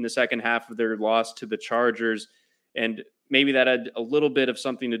the second half of their loss to the Chargers. And maybe that had a little bit of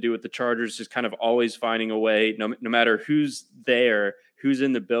something to do with the Chargers just kind of always finding a way, no matter who's there, who's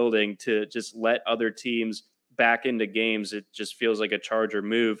in the building, to just let other teams back into games. It just feels like a Charger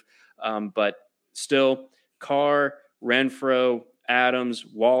move. But still, Carr, Renfro, Adams,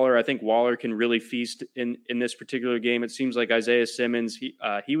 Waller. I think Waller can really feast in this particular game. It seems like Isaiah Simmons,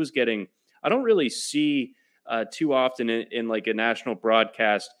 he was getting, I don't really see too often in like a national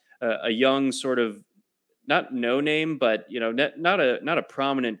broadcast, a young sort of, not no name, but not a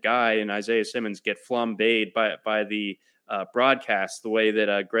prominent guy in Isaiah Simmons get flambéed by the broadcast the way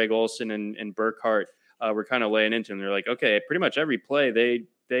that Greg Olsen and Burkhardt were kind of laying into him. They're like, okay, pretty much every play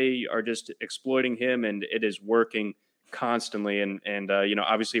they are just exploiting him, and it is working constantly. And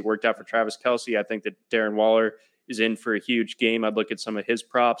obviously it worked out for Travis Kelce. I think that Darren Waller is in for a huge game. I'd look at some of his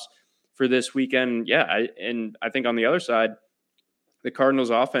props for this weekend. Yeah, I think on the other side, the Cardinals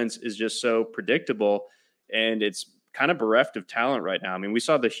offense is just so predictable, and it's kind of bereft of talent right now. I mean, we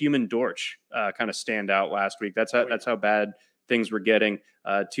saw the human Dortch kind of stand out last week. That's how bad things were getting.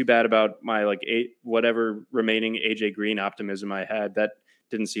 Too bad about my whatever remaining AJ Green optimism I had. That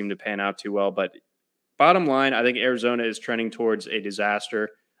didn't seem to pan out too well. But bottom line, I think Arizona is trending towards a disaster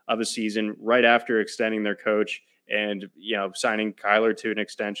of a season right after extending their coach and signing Kyler to an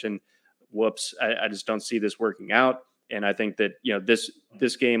extension. Whoops! I just don't see this working out. And I think that,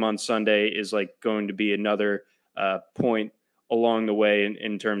 this game on Sunday is like going to be another point along the way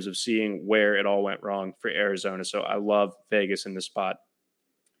in terms of seeing where it all went wrong for Arizona. So I love Vegas in this spot.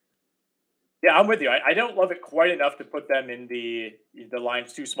 Yeah, I'm with you. I don't love it quite enough to put them in the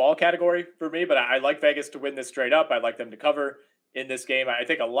line's too small category for me, but I like Vegas to win this straight up. I like them to cover in this game. I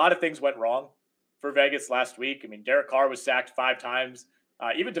think a lot of things went wrong for Vegas last week. I mean, Derek Carr was sacked 5 times.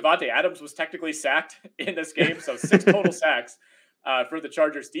 Even Devontae Adams was technically sacked in this game, so 6 total sacks for the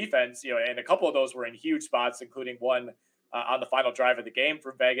Chargers defense. And a couple of those were in huge spots, including one on the final drive of the game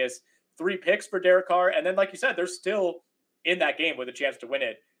for Vegas. 3 picks for Derek Carr, and then, like you said, they're still in that game with a chance to win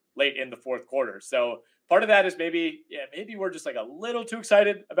it late in the fourth quarter. So part of that is maybe we're just like a little too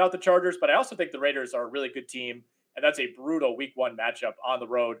excited about the Chargers, but I also think the Raiders are a really good team, and that's a brutal week 1 matchup on the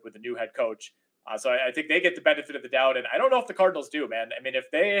road with a new head coach. So I think they get the benefit of the doubt, and I don't know if the Cardinals do, man. I mean,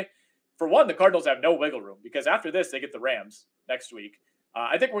 for one, the Cardinals have no wiggle room because after this, they get the Rams next week.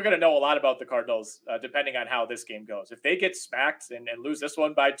 I think we're going to know a lot about the Cardinals depending on how this game goes. If they get smacked and lose this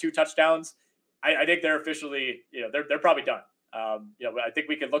one by 2 touchdowns, I think they're officially, they're probably done. I think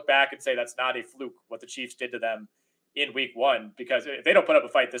we can look back and say that's not a fluke what the Chiefs did to them in week 1, because if they don't put up a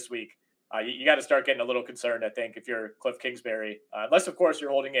fight this week, you got to start getting a little concerned, I think, if you're Cliff Kingsbury, unless of course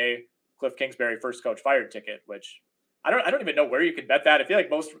you're holding a Cliff Kingsbury first coach fired ticket, which I don't even know where you can bet that. I feel like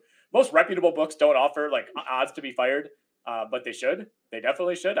most reputable books don't offer like odds to be fired, but they should. They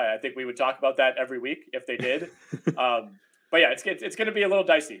definitely should. I think we would talk about that every week if they did. But yeah, it's going to be a little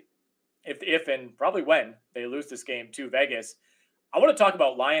dicey if and probably when they lose this game to Vegas. I want to talk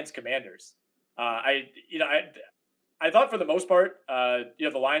about Lions Commanders. I thought for the most part,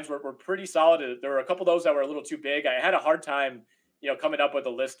 the Lions were pretty solid. There were a couple of those that were a little too big. I had a hard time, coming up with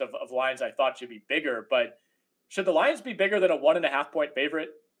a list of lines I thought should be bigger. But should the Lions be bigger than a 1.5 point favorite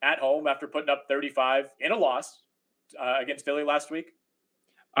at home after putting up 35 in a loss against Philly last week?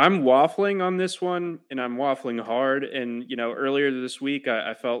 I'm waffling on this one, and I'm waffling hard. And, earlier this week,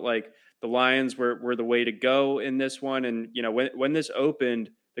 I felt like the Lions were the way to go in this one. And, when this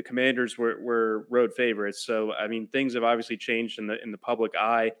opened, the Commanders were road favorites. So, I mean, things have obviously changed in the public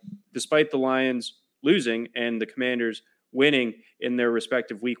eye, despite the Lions losing and the Commanders winning in their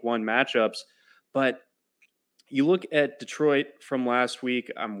respective week 1 matchups. But you look at Detroit from last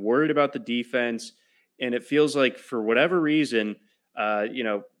week, I'm worried about the defense, and it feels like for whatever reason,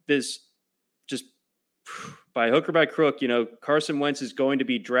 this just by hook or by crook, Carson Wentz is going to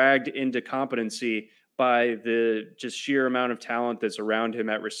be dragged into competency by the just sheer amount of talent that's around him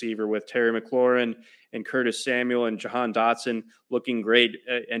at receiver, with Terry McLaurin and Curtis Samuel and Jahan Dotson looking great.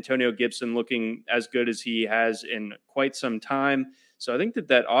 Antonio Gibson looking as good as he has in quite some time. So I think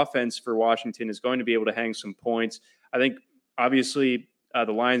that offense for Washington is going to be able to hang some points. I think obviously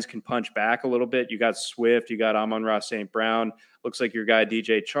the Lions can punch back a little bit. You got Swift, you got Amon-Ra St. Brown. Looks like your guy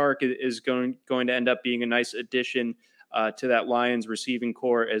DJ Chark is going to end up being a nice addition to that Lions receiving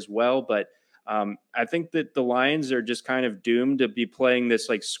core as well. But I think that the Lions are just kind of doomed to be playing this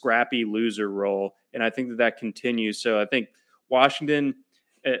like scrappy loser role. And I think that continues. So I think Washington,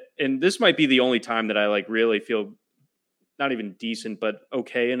 and this might be the only time that I like really feel not even decent, but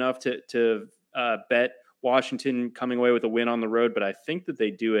okay enough to bet Washington coming away with a win on the road. But I think that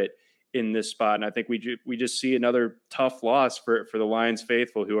they do it in this spot. And I think we just see another tough loss for the Lions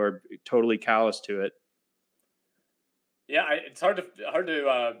faithful, who are totally callous to it. Yeah, it's hard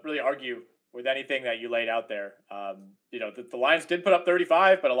to really argue with anything that you laid out there. The Lions did put up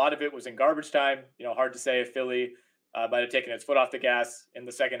 35, but a lot of it was in garbage time. Hard to say if Philly might have taken its foot off the gas in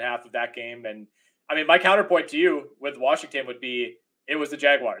the second half of that game. And I mean, my counterpoint to you with Washington would be it was the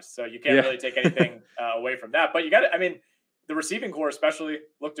Jaguars. So you can't really take anything away from that. But the receiving core especially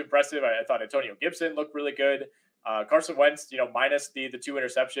looked impressive. I thought Antonio Gibson looked really good. Carson Wentz, minus the 2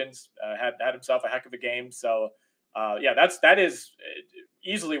 interceptions, had himself a heck of a game. So that is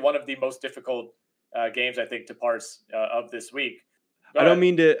easily one of the most difficult games, I think, to parse of this week. I don't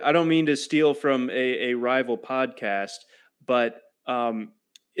mean to steal from a rival podcast, but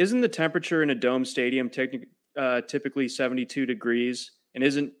isn't the temperature in a dome stadium typically 72 degrees? And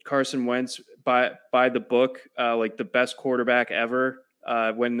isn't Carson Wentz by the book like the best quarterback ever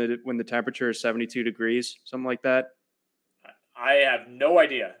when the temperature is 72 degrees, something like that? I have no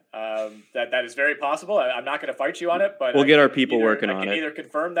idea. That is very possible. I'm not going to fight you on it, but we'll get our people working on it. I can neither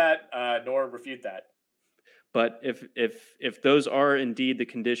confirm that nor refute that. But if those are indeed the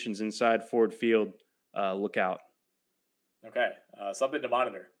conditions inside Ford Field, look out. Okay, something to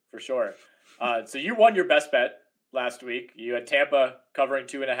monitor for sure. So you won your best bet last week. You had Tampa covering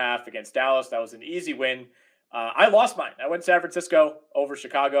 2.5 against Dallas. That was an easy win. I lost mine. I went San Francisco over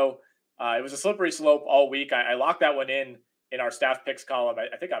Chicago. It was a slippery slope all week. I locked that one in our staff picks column,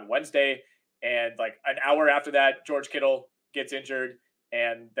 I think on Wednesday. And like an hour after that, George Kittle gets injured.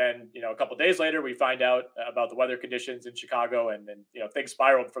 And then, a couple of days later, we find out about the weather conditions in Chicago, and then, things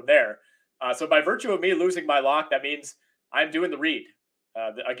spiraled from there. So by virtue of me losing my lock, that means I'm doing the read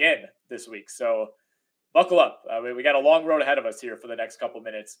again this week. So buckle up. We got a long road ahead of us here for the next couple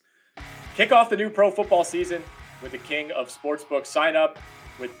minutes. Kick off the new pro football season with the king of sportsbooks. Sign up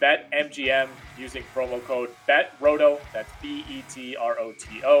with BetMGM using promo code BETROTO. That's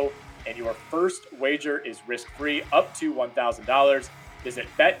BETROTO. And your first wager is risk-free up to $1,000. Visit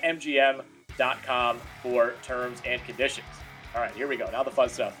BetMGM.com for terms and conditions. All right, here we go. Now the fun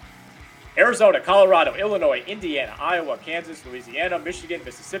stuff. Arizona, Colorado, Illinois, Indiana, Iowa, Kansas, Louisiana, Michigan,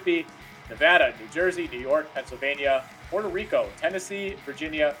 Mississippi, Nevada, New Jersey, New York, Pennsylvania, Puerto Rico, Tennessee,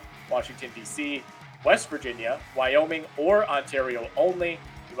 Virginia, Washington, D.C., West Virginia, Wyoming, or Ontario only.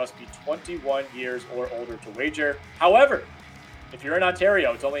 You must be 21 years or older to wager. However, If you're in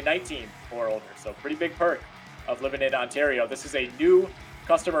Ontario, it's only 19 or older. So pretty big perk of living in Ontario. This is a new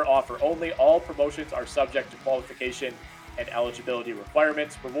customer offer only. All promotions are subject to qualification and eligibility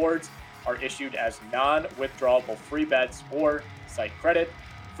requirements. Rewards are issued as non-withdrawable free bets or site credit.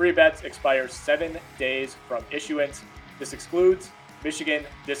 Free bets expire 7 days from issuance. This excludes Michigan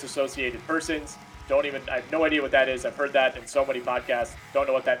disassociated persons. I have no idea what that is. I've heard that in so many podcasts. Don't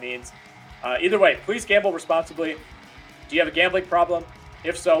know what that means. Either way, please gamble responsibly. Do you have a gambling problem?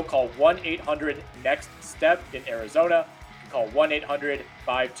 If so, call 1-800-NEXT-STEP in Arizona. Call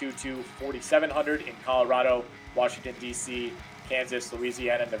 1-800-522-4700 in Colorado, Washington, D.C., Kansas,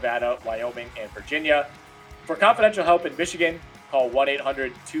 Louisiana, Nevada, Wyoming, and Virginia. For confidential help in Michigan, call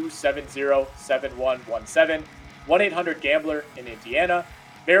 1-800-270-7117, 1-800-GAMBLER in Indiana,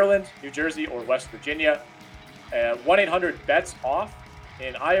 Maryland, New Jersey, or West Virginia, 1-800-BETS-OFF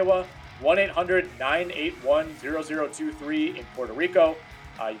in Iowa, 1-800-981-0023 in Puerto Rico.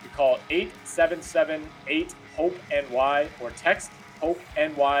 You can call 877-8-HOPE-NY or text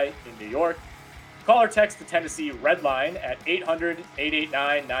HOPE-NY in New York. Call or text the Tennessee Red Line at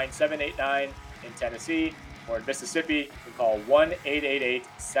 800-889-9789 in Tennessee, or in Mississippi, you can call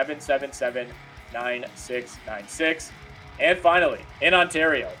 1-888-777-9696. And finally, in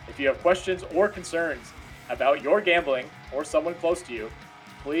Ontario, if you have questions or concerns about your gambling or someone close to you,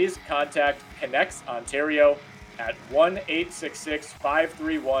 please contact Connects Ontario at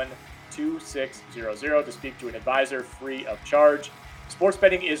 1-866-531-2600 to speak to an advisor free of charge. Sports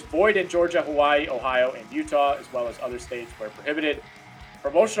betting is void in Georgia, Hawaii, Ohio, and Utah, as well as other states where prohibited.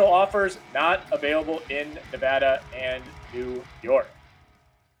 Promotional offers not available in Nevada and New York.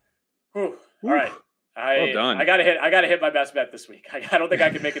 Whew. All right. Well done. I gotta hit my best bet this week. I don't think I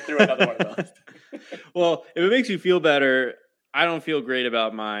can make it through another one of those. Well, if it makes you feel better, I don't feel great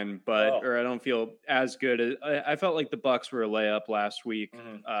about mine, or I don't feel as good. I felt like the Bucks were a layup last week.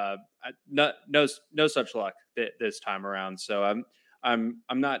 No such luck this time around. So I'm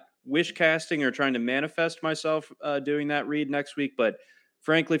not wish casting or trying to manifest myself doing that read next week. But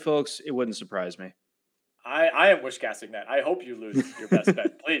frankly, folks, it wouldn't surprise me. I am wish casting that. I hope you lose your best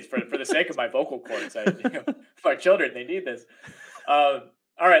bet, please, for the sake of my vocal cords. My children, they need this. All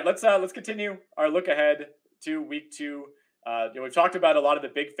right, let's continue our look ahead to week 2. We've talked about a lot of the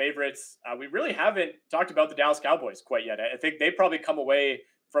big favorites. We really haven't talked about the Dallas Cowboys quite yet. I think they probably come away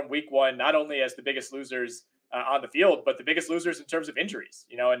from week 1 not only as the biggest losers on the field, but the biggest losers in terms of injuries.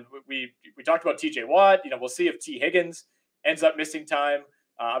 And we talked about TJ Watt. We'll see if T Higgins ends up missing time.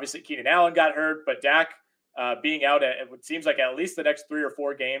 Obviously, Keenan Allen got hurt, but Dak being out at it seems like at least the next 3 or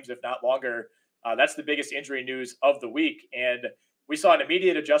 4 games, if not longer. That's the biggest injury news of the week. And we saw an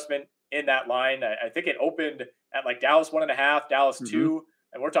immediate adjustment in that line. I think it opened at like Dallas 1.5, Dallas 2,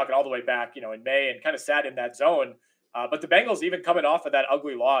 and we're talking all the way back, in May, and kind of sat in that zone. But the Bengals, even coming off of that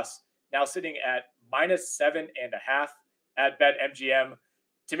ugly loss, now sitting at -7.5 at BetMGM.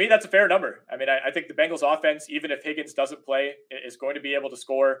 To me, that's a fair number. I mean, I think the Bengals offense, even if Higgins doesn't play, is going to be able to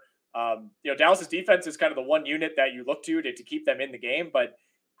score. Dallas's defense is kind of the one unit that you look to keep them in the game, but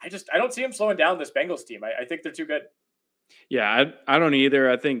I don't see them slowing down this Bengals team. I think they're too good. Yeah, I don't either.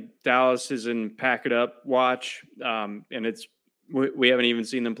 I think Dallas is in pack it up watch, and we haven't even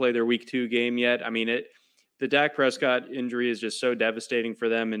seen them play their week 2 game yet. I mean, the Dak Prescott injury is just so devastating for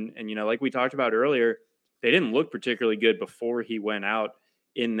them, and like we talked about earlier, they didn't look particularly good before he went out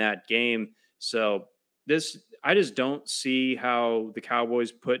in that game. So I just don't see how the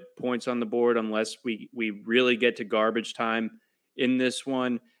Cowboys put points on the board unless we really get to garbage time in this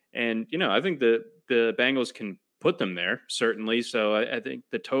one. And I think the Bengals can put them there, certainly. So I think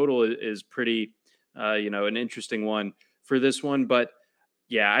the total is pretty, an interesting one for this one. But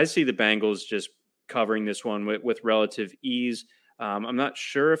yeah, I see the Bengals just covering this one with relative ease. I'm not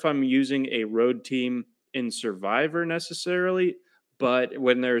sure if I'm using a road team in Survivor necessarily, but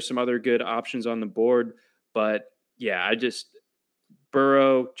when there are some other good options on the board. But yeah,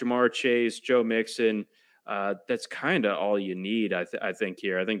 Burrow, Jamar Chase, Joe Mixon, that's kind of all you need, I think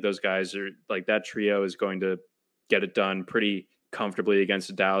here. I think those guys are like that trio is going to get it done pretty comfortably against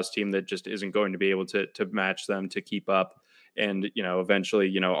a Dallas team that just isn't going to be able to match them, to keep up. And,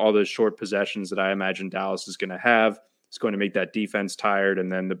 eventually, all those short possessions that I imagine Dallas is going to have is going to make that defense tired.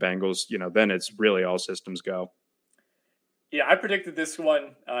 And then the Bengals, then it's really all systems go. Yeah, I predicted this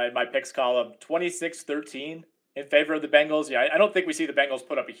one in my picks column, 26-13 in favor of the Bengals. Yeah, I don't think we see the Bengals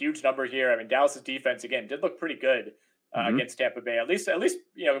put up a huge number here. I mean, Dallas's defense, again, did look pretty good against Tampa Bay, at least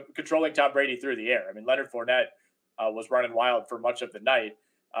controlling Tom Brady through the air. I mean, Leonard Fournette was running wild for much of the night.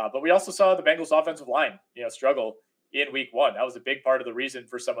 But we also saw the Bengals offensive line, struggle in week one. That was a big part of the reason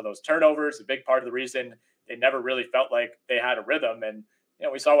for some of those turnovers, a big part of the reason they never really felt like they had a rhythm. And,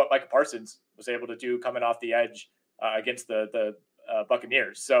 we saw what Micah Parsons was able to do coming off the edge against the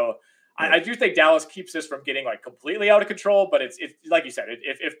Buccaneers. So I do think Dallas keeps this from getting like completely out of control, but it's like you said,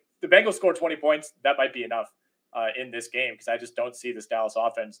 if the Bengals score 20 points, that might be enough in this game, because I just don't see this Dallas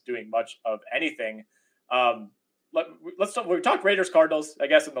offense doing much of anything. We talked Raiders Cardinals, I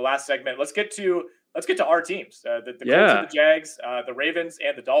guess, in the last segment. Let's get to our teams, the Colts and the Jags, the Ravens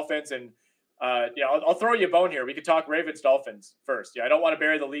and the Dolphins. And I'll throw you a bone here. We could talk Ravens Dolphins first. I don't want to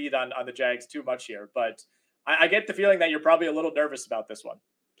bury the lead on the Jags too much here, but I get the feeling that you're probably a little nervous about this one.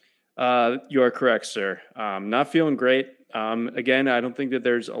 You are correct, sir. Not feeling great. Again, I don't think that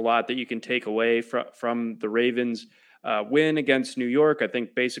there's a lot that you can take away from the Ravens win against New York. I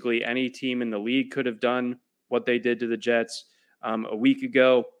think basically any team in the league could have done what they did to the Jets a week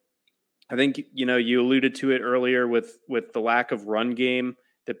ago. I think, you alluded to it earlier with the lack of run game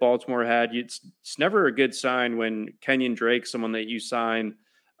that Baltimore had. It's never a good sign when Kenyon Drake, someone that you sign,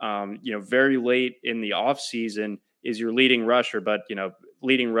 very late in the offseason, is your leading rusher, but,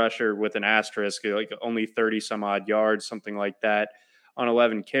 leading rusher with an asterisk, like only 30 some odd yards, something like that on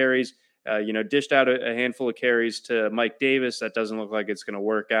 11 carries, dished out a handful of carries to Mike Davis. That doesn't look like it's going to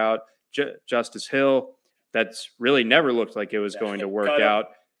work out. Justice Hill, that's really never looked like it was going to work out.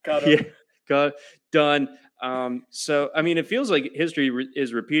 Done. So, it feels like history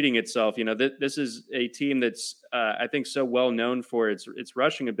is repeating itself. This is a team that's, I think, so well known for its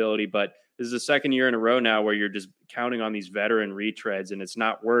rushing ability, but this is the second year in a row now where you're just counting on these veteran retreads and it's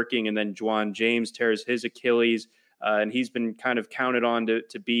not working. And then Juwan James tears his Achilles, and he's been kind of counted on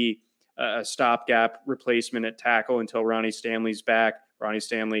to be a stopgap replacement at tackle until Ronnie Stanley's back. Ronnie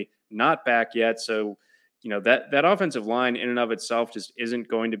Stanley not back yet. So, that offensive line in and of itself just isn't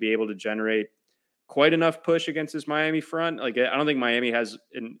going to be able to generate quite enough push against this Miami front. Like, I don't think Miami has,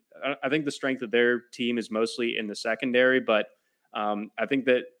 I think the strength of their team is mostly in the secondary, but I think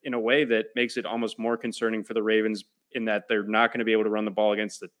that in a way that makes it almost more concerning for the Ravens in that they're not going to be able to run the ball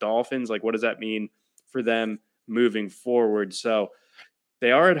against the Dolphins. Like, what does that mean for them moving forward? So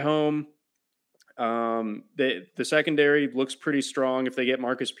they are at home. The secondary looks pretty strong. If they get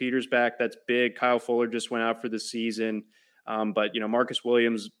Marcus Peters back, that's big. Kyle Fuller just went out for the season. But Marcus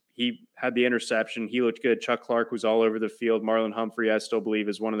Williams, he had the interception. He looked good. Chuck Clark was all over the field. Marlon Humphrey, I still believe,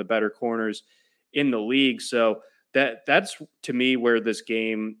 is one of the better corners in the league. So that's to me where this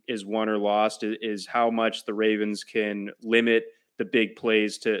game is won or lost, is how much the Ravens can limit the big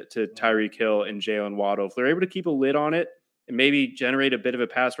plays to Tyreek Hill and Jalen Waddle. If they're able to keep a lid on it and maybe generate a bit of a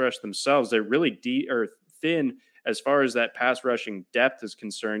pass rush themselves, they're really deep or thin as far as that pass rushing depth is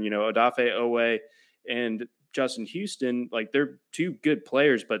concerned. Odafe Owe and Justin Houston, like, they're two good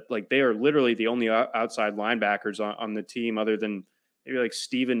players, but like they are literally the only outside linebackers on the team other than maybe like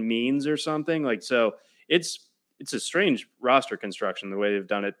Steven Means or something. Like, so it's a strange roster construction the way they've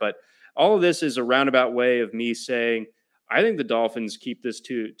done it. But all of this is a roundabout way of me saying I think the Dolphins keep this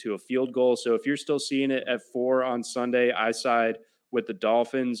to a field goal. So if you're still seeing it at 4 on Sunday, I side with the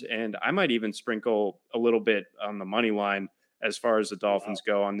Dolphins, and I might even sprinkle a little bit on the money line as far as the Dolphins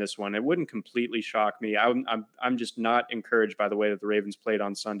go on this one. It wouldn't completely shock me. I'm just not encouraged by the way that the Ravens played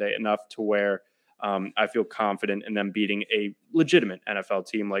on Sunday enough to where I feel confident in them beating a legitimate NFL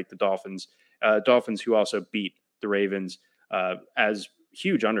team like the Dolphins. Dolphins who also beat the Ravens as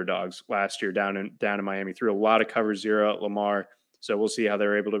huge underdogs last year down in Miami, threw a lot of cover zero at Lamar. So we'll see how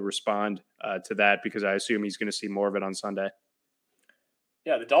they're able to respond to that, because I assume he's going to see more of it on Sunday.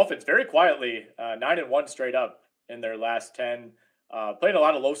 Yeah, the Dolphins very quietly 9-1 straight up in their last 10, playing a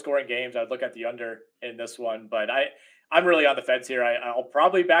lot of low scoring games. I'd look at the under in this one, but I'm really on the fence here. I'll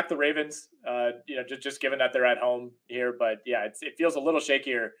probably back the Ravens, just given that they're at home here. But yeah, it feels a little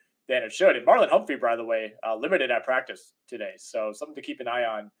shakier than it should. And Marlon Humphrey, by the way, limited at practice today. So something to keep an eye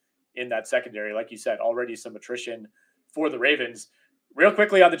on in that secondary. Like you said, already some attrition for the Ravens. Real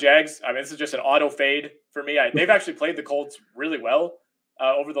quickly on the Jags, this is just an auto fade for me. They've actually played the Colts really well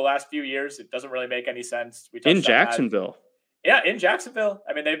over the last few years. It doesn't really make any sense. In Jacksonville. Yeah, in Jacksonville.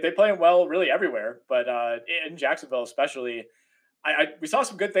 They play him well really everywhere, but in Jacksonville especially. We saw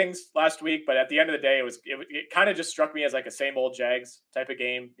some good things last week, but at the end of the day, it kind of just struck me as like a same old Jags type of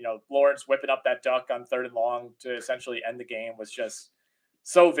game. Lawrence whipping up that duck on 3rd and long to essentially end the game was just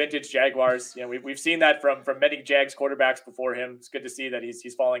so vintage Jaguars. We've seen that from many Jags quarterbacks before him. It's good to see that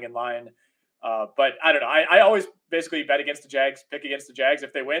he's falling in line. But I don't know. I always basically bet against the Jags, pick against the Jags.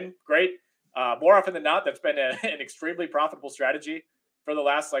 If they win, great. More often than not, that's been an extremely profitable strategy for the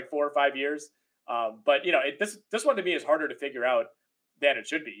last 4 or 5 years. But this one to me is harder to figure out than it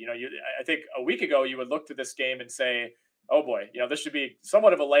should be. I think a week ago you would look to this game and say, oh boy, this should be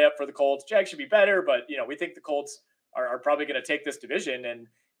somewhat of a layup for the Colts. Jags should be better, but we think the Colts are probably going to take this division. And,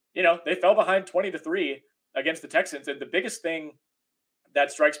 they fell behind 20-3 against the Texans. And the biggest thing that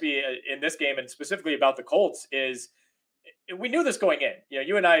strikes me in this game, and specifically about the Colts, is we knew this going in.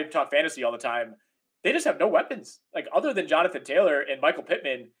 You and I talk fantasy all the time. They just have no weapons. Like, other than Jonathan Taylor and Michael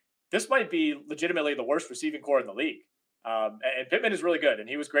Pittman, this might be legitimately the worst receiving core in the league. And Pittman is really good, and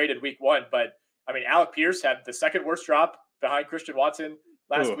he was great in week 1. But, I mean, Alec Pierce had the second worst drop behind Christian Watson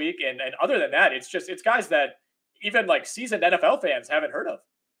last week. And other than that, it's guys that even like seasoned NFL fans haven't heard of.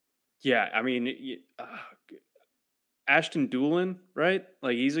 Yeah, I mean, Ashton Doolin, right?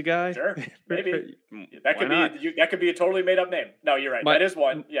 Like, he's a guy. Sure, maybe that could be a totally made up name. No, you're right. That is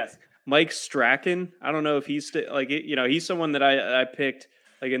one. Yes, Mike Strachan. I don't know if he's he's someone that I picked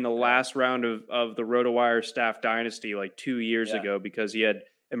like in the last round of the RotoWire staff dynasty like 2 years ago, because he had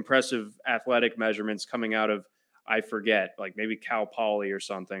impressive athletic measurements coming out of, I forget, like maybe Cal Poly or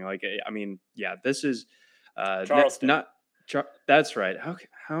something. Like, I mean, yeah, this is Charleston. That's right.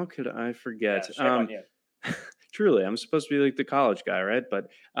 How could I forget? Truly, I'm supposed to be like the college guy, right? But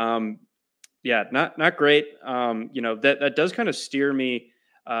yeah, not great. That does kind of steer me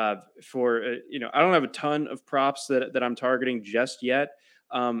for I don't have a ton of props that I'm targeting just yet.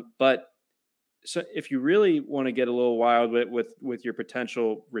 But so if you really want to get a little wild with your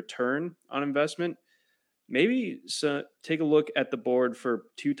potential return on investment, maybe take a look at the board for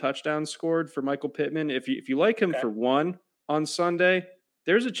 2 touchdowns scored for Michael Pittman. If you like him for 1 on Sunday,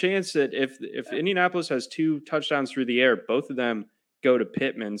 there's a chance that if Indianapolis has 2 touchdowns through the air, both of them go to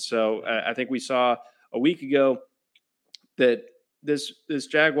Pittman. So I think we saw a week ago that this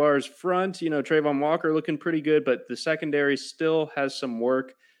Jaguars front, Trayvon Walker looking pretty good, but the secondary still has some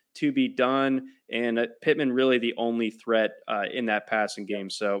work to be done, and Pittman really the only threat in that passing game.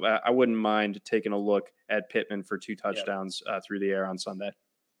 So I wouldn't mind taking a look at Pittman for 2 touchdowns through the air on Sunday.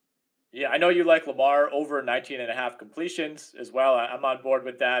 Yeah, I know you like Lamar over 19.5 completions as well. I'm on board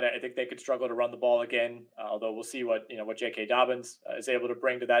with that. I think they could struggle to run the ball again, although we'll see what J.K. Dobbins is able to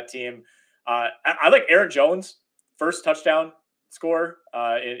bring to that team. I like Aaron Jones, first touchdown score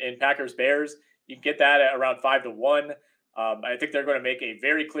in Packers Bears. You can get that at around 5-1. I think they're going to make a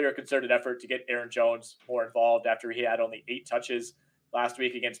very clear, concerted effort to get Aaron Jones more involved after he had only 8 touches last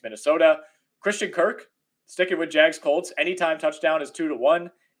week against Minnesota. Christian Kirk, sticking with Jags Colts, anytime touchdown is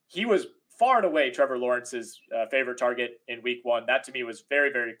 2-1. He was far and away Trevor Lawrence's favorite target in week 1. That to me was very,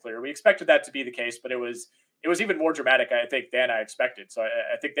 very clear. We expected that to be the case, but it was even more dramatic, I think, than I expected. So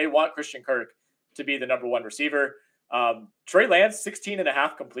I think they want Christian Kirk to be the number 1 receiver. Trey Lance,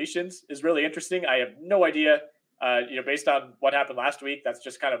 16.5 completions is really interesting. I have no idea, based on what happened last week, that's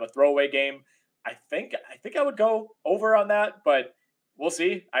just kind of a throwaway game. I think I would go over on that, but we'll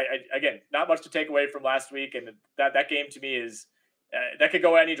see. Again, not much to take away from last week. And that game to me is, that could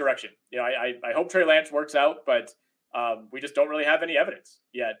go any direction. I hope Trey Lance works out, but we just don't really have any evidence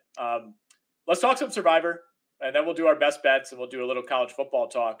yet. Let's talk some Survivor, and then we'll do our best bets, and we'll do a little college football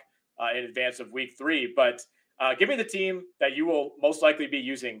talk in advance of week 3. But give me the team that you will most likely be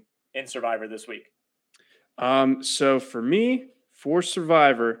using in Survivor this week. So for me, for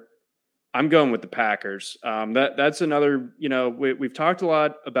Survivor, I'm going with the Packers. That's another, we've talked a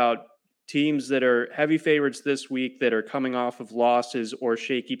lot about teams that are heavy favorites this week that are coming off of losses or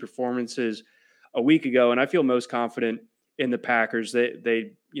shaky performances a week ago. And I feel most confident in the Packers.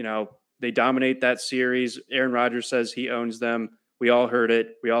 They dominate that series. Aaron Rodgers says he owns them. We all heard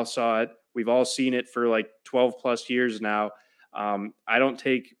it. We all saw it. We've all seen it for like 12 plus years now. I don't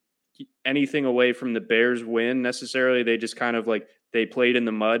take anything away from the Bears win necessarily. They just kind of they played in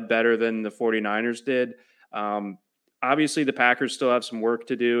the mud better than the 49ers did. Obviously, the Packers still have some work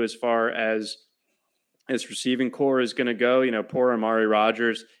to do as far as receiving core is going to go. Poor Amari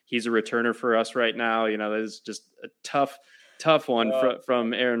Rodgers, he's a returner for us right now. That is just a tough one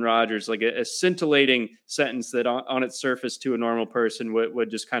from Aaron Rodgers, like a scintillating sentence that on its surface to a normal person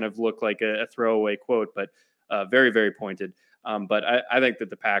would just kind of look like a throwaway quote, but very, very pointed. But I think that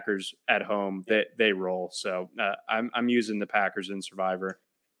the Packers at home, they roll. So I'm using the Packers in Survivor.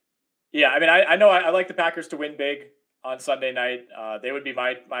 Yeah, I mean, I know I like the Packers to win big on Sunday night. They would be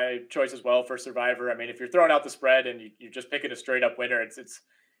my choice as well for Survivor. I mean, if you're throwing out the spread and you're just picking a straight up winner, it's.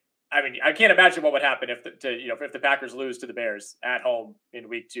 I mean, I can't imagine what would happen if the Packers lose to the Bears at home in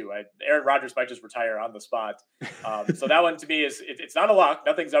week 2. Aaron Rodgers might just retire on the spot. So that one to me it's not a lock.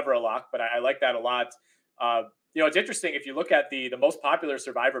 Nothing's ever a lock, but I like that a lot. It's interesting if you look at the most popular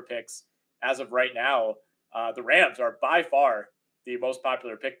Survivor picks as of right now. The Rams are by far the most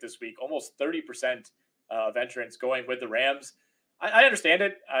popular pick this week. Almost 30% of entrants going with the Rams. I understand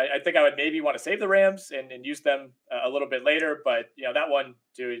it. I think I would maybe want to save the Rams and use them a little bit later, but that one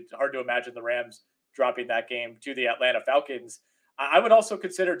too, it's hard to imagine the Rams dropping that game to the Atlanta Falcons. I would also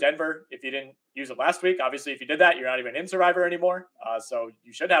consider Denver if you didn't use them last week. Obviously, if you did that, you're not even in Survivor anymore, so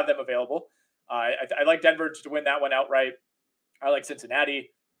you should have them available. I like Denver to win that one outright. I like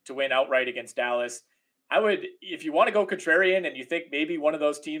Cincinnati to win outright against Dallas. I would, if you want to go contrarian and you think maybe one of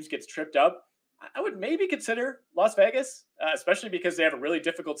those teams gets tripped up, I would maybe consider Las Vegas, especially because they have a really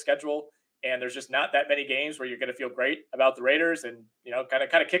difficult schedule and there's just not that many games where you're going to feel great about the Raiders and, kind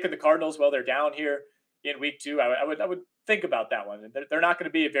of kicking the Cardinals while they're down here in week 2. I would think about that one. And they're not going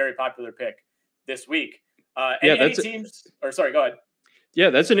to be a very popular pick this week. Any teams, or sorry, go ahead. Yeah,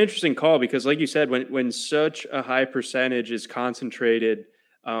 that's an interesting call because like you said, when such a high percentage is concentrated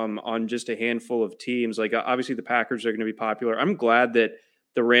on just a handful of teams, like obviously the Packers are going to be popular. I'm glad that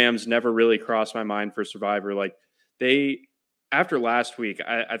the Rams never really crossed my mind for Survivor. Like after last week,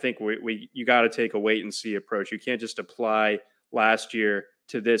 I think you got to take a wait and see approach. You can't just apply last year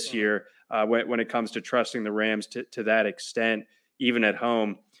to this year when it comes to trusting the Rams to that extent, even at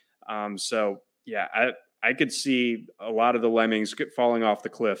home. So yeah, I could see a lot of the lemmings falling off the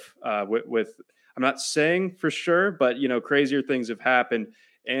cliff with I'm not saying for sure, but crazier things have happened.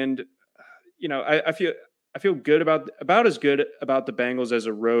 And I feel good about as good about the Bengals as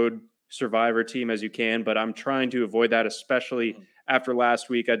a road Survivor team as you can, but I'm trying to avoid that, especially after last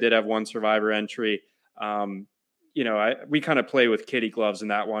week. I did have one Survivor entry. We kind of play with kitty gloves in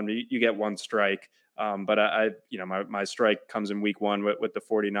that one. You get one strike, but my strike comes in week 1 with the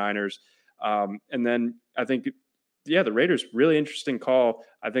 49ers. And then I think, the Raiders, really interesting call.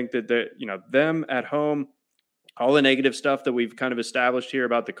 I think that them at home, all the negative stuff that we've kind of established here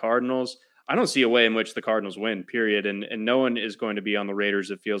about the Cardinals, I don't see a way in which the Cardinals win, period. And no one is going to be on the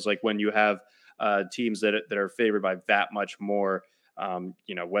Raiders, it feels like, when you have teams that are favored by that much more,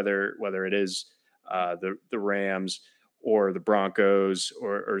 whether it is the Rams or the Broncos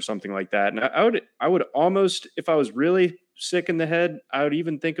or something like that. And I would almost, if I was really sick in the head, I would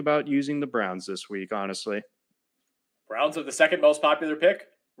even think about using the Browns this week, honestly. Browns are the second most popular pick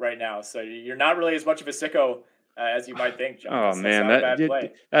right now. So you're not really as much of a sicko as you might think, John.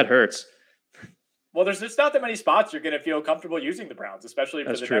 That hurts. Well, there's just not that many spots you're going to feel comfortable using the Browns, especially for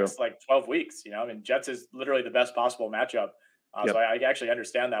next 12 weeks. Jets is literally the best possible matchup. So I actually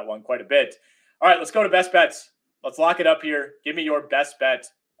understand that one quite a bit. All right, let's go to best bets. Let's lock it up here. Give me your best bet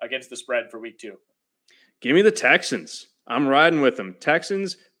against the spread for week 2. Give me the Texans. I'm riding with them.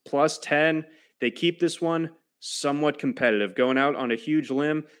 Texans plus 10. They keep this one somewhat competitive. Going out on a huge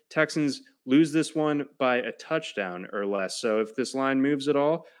limb, Texans lose this one by a touchdown or less. So if this line moves at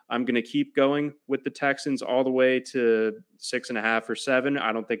all, I'm going to keep going with the Texans all the way to 6.5 or 7.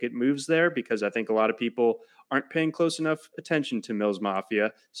 I don't think it moves there because I think a lot of people aren't paying close enough attention to Mills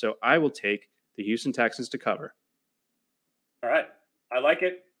Mafia. So I will take the Houston Texans to cover. All right. I like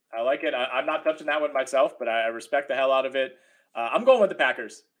it. I'm not touching that one myself, but I respect the hell out of it. I'm going with the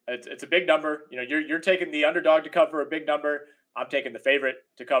Packers. It's a big number. You're taking the underdog to cover a big number. I'm taking the favorite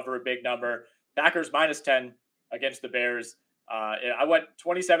to cover a big number. Packers minus 10 against the Bears. I went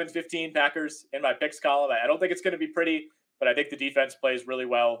 27-15 Packers in my picks column. I don't think it's going to be pretty, but I think the defense plays really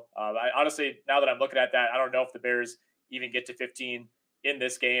well. I honestly, now that I'm looking at that, I don't know if the Bears even get to 15 in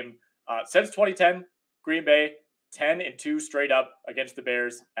this game. Since 2010, Green Bay 10-2 straight up against the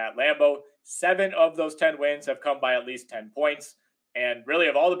Bears at Lambeau. 7 of those 10 wins have come by at least 10 points. And really,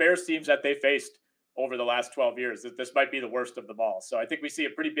 of all the Bears teams that they faced over the last 12 years, this might be the worst of them all. So I think we see a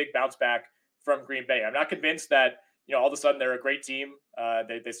pretty big bounce back from Green Bay. I'm not convinced that all of a sudden they're a great team.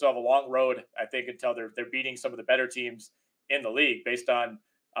 They still have a long road, I think, until they're beating some of the better teams in the league based on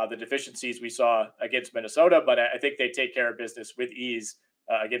the deficiencies we saw against Minnesota. But I think they take care of business with ease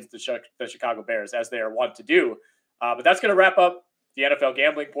against the Chicago Bears, as they are wont to do. But that's going to wrap up the NFL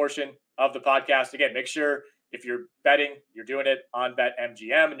gambling portion of the podcast. Again, make sure if you're betting, you're doing it on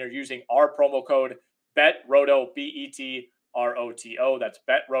BetMGM and you're using our promo code BETROTO, BETROTO. That's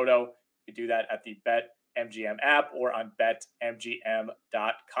BETROTO. You can do that at the BetMGM app or on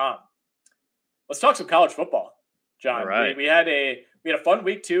BetMGM.com. Let's talk some college football, John. Right. We had a fun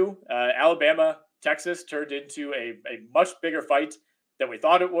week 2. Alabama, Texas turned into a much bigger fight than we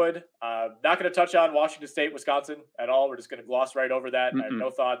thought it would. Not going to touch on Washington State, Wisconsin at all. We're just going to gloss right over that. I have no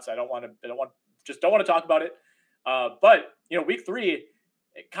thoughts. I don't want to talk about it. But week 3,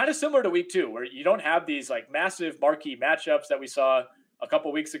 kind of similar to week 2, where you don't have these like massive marquee matchups that we saw a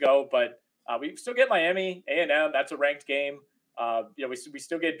couple weeks ago, but we still get Miami, A&M. That's a ranked game. We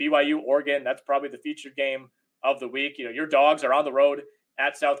still get BYU, Oregon. That's probably the featured game of the week. Your Dogs are on the road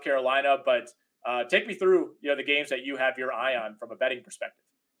at South Carolina, but Take me through, the games that you have your eye on from a betting perspective.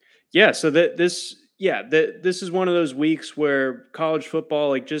 Yeah, so this is one of those weeks where college football,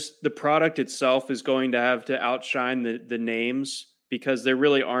 like just the product itself, is going to have to outshine the names, because there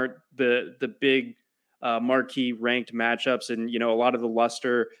really aren't the big marquee ranked matchups, and a lot of the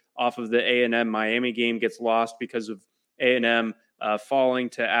luster off of the A&M Miami game gets lost because of A&M falling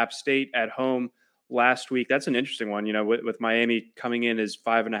to App State at home last week. That's an interesting one, with Miami coming in as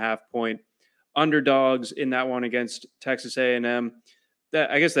 5.5-point underdogs in that one against Texas A&M. That,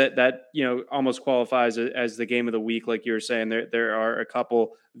 I guess that almost qualifies as the game of the week, like you were saying. There are a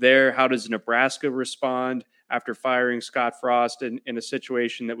couple there. How does Nebraska respond after firing Scott Frost in a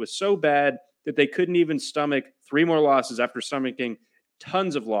situation that was so bad that they couldn't even stomach 3 more losses after stomaching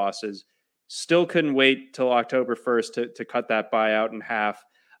tons of losses? Still couldn't wait till October 1st to cut that buyout in half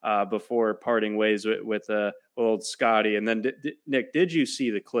before parting ways with old Scotty. And then, Nick, did you see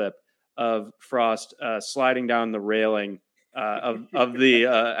the clip of Frost sliding down the railing of the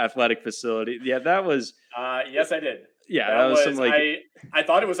athletic facility? Yeah, that was. Yes, I did. Yeah, that was some I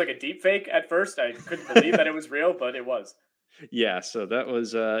thought it was like a deep fake at first. I couldn't believe that it was real, but it was. Yeah, so that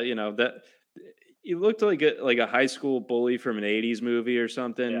was that it looked like a high school bully from an 80s movie or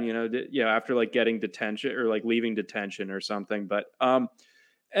something. After like getting detention or like leaving detention or something. But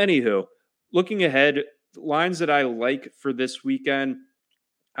anywho, looking ahead, lines that I like for this weekend.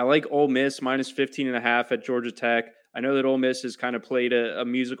 I like Ole Miss -15.5 at Georgia Tech. I know that Ole Miss has kind of played a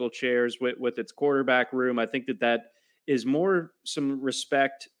musical chairs with its quarterback room. I think that is more some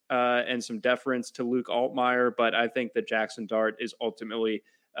respect and some deference to Luke Altmaier, but I think that Jackson Dart is ultimately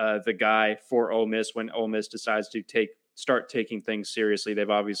the guy for Ole Miss when Ole Miss decides to start taking things seriously. They've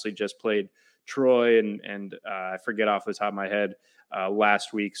obviously just played Troy and I forget off the top of my head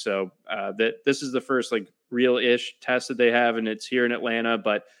last week. So this is the first like real-ish test that they have, and it's here in Atlanta.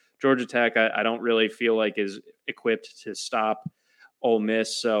 But Georgia Tech, I don't really feel like is equipped to stop Ole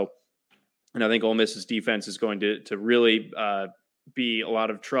Miss. So, and I think Ole Miss's defense is going to really be a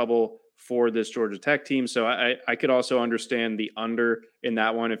lot of trouble for this Georgia Tech team. So I could also understand the under in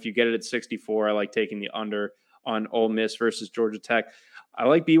that one. If you get it at 64, I like taking the under on Ole Miss versus Georgia Tech. I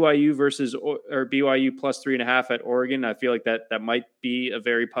like BYU or BYU +3.5 at Oregon. I feel like that might be a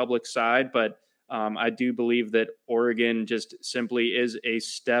very public side, but I do believe that Oregon just simply is a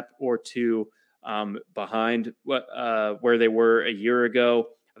step or two behind where they were a year ago.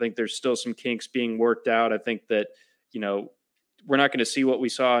 I think there's still some kinks being worked out. I think that, we're not going to see what we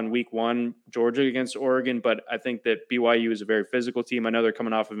saw in week 1, Georgia against Oregon, but I think that BYU is a very physical team. I know they're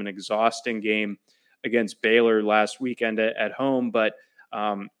coming off of an exhausting game against Baylor last weekend at home, but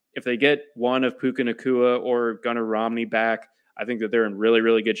if they get one of Puka Nacua or Gunnar Romney back, I think that they're in really,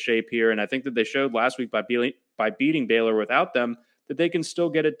 really good shape here. And I think that they showed last week by beating Baylor without them that they can still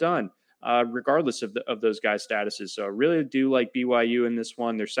get it done, regardless of those guys' statuses. So I really do like BYU in this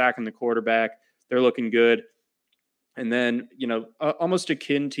one. They're sacking the quarterback. They're looking good. And then, almost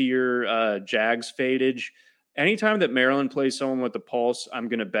akin to your Jags fadage, anytime that Maryland plays someone with the pulse, I'm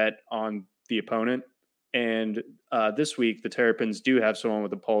going to bet on the opponent. And this week, the Terrapins do have someone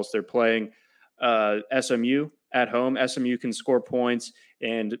with a pulse. They're playing SMU at home. SMU can score points,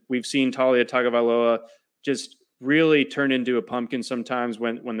 and we've seen Talia Tagovailoa just really turn into a pumpkin sometimes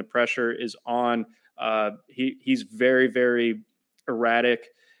when the pressure is on. He's very, very erratic.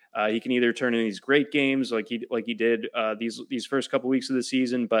 He can either turn in these great games like he did these first couple weeks of the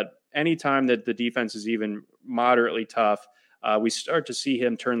season, but anytime that the defense is even moderately tough, we start to see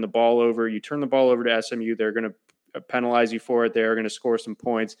him turn the ball over. You turn the ball over to SMU, they're going to penalize you for it. They're going to score some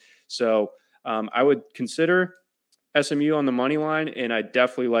points. So I would consider SMU on the money line, and I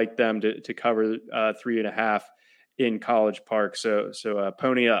definitely like them to cover 3.5 in College Park. So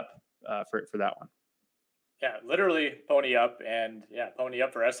pony up for that one. Yeah, literally pony up, and pony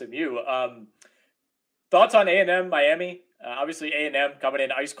up for SMU. Thoughts on A&M Miami? Obviously A&M coming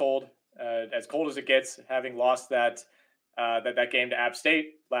in ice cold, as cold as it gets, having lost that game to App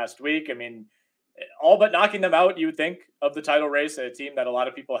State last week. I mean, all but knocking them out, you would think, of the title race, a team that a lot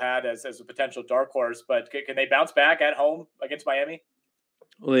of people had as a potential dark horse. But can they bounce back at home against Miami?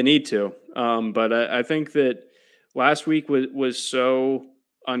 Well, they need to. But I think that last week was so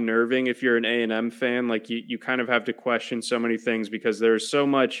unnerving if you're an A&M fan. Like you kind of have to question so many things because there's so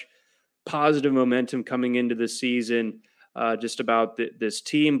much positive momentum coming into the season just about this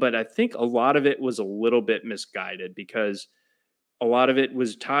team. But I think a lot of it was a little bit misguided because a lot of it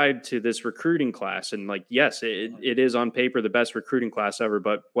was tied to this recruiting class. And like, yes, it is on paper the best recruiting class ever,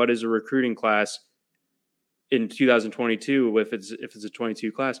 but what is a recruiting class in 2022 if it's a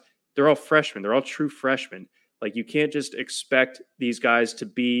 22 class? They're all freshmen. They're all true freshmen. Like, you can't just expect these guys to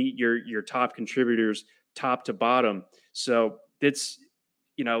be your top contributors, top to bottom. So it's,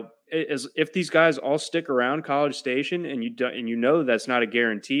 as if these guys all stick around College Station, and that's not a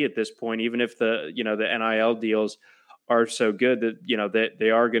guarantee at this point, even if the NIL deals are so good that they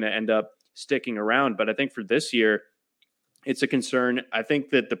are going to end up sticking around. But I think for this year, it's a concern. I think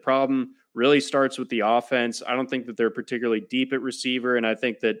that the problem really starts with the offense. I don't think that they're particularly deep at receiver, and I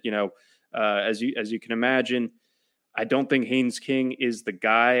think that as you can imagine, I don't think Haynes King is the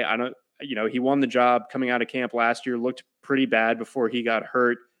guy. He won the job coming out of camp last year, looked pretty bad before he got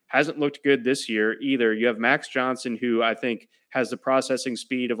hurt. Hasn't looked good this year either. You have Max Johnson, who I think has the processing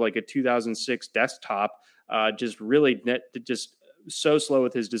speed of like a 2006 desktop, just so slow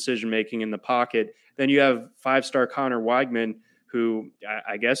with his decision-making in the pocket. Then you have 5-star Connor Weigman, who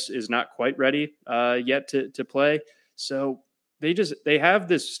I guess is not quite ready yet to play. So they have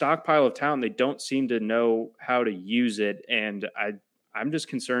this stockpile of talent. They don't seem to know how to use it. And I'm just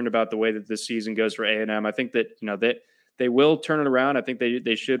concerned about the way that this season goes for A&M. I think that, they will turn it around. I think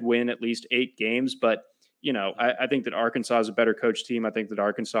they should win at least 8 games, but I think that Arkansas is a better coach team. I think that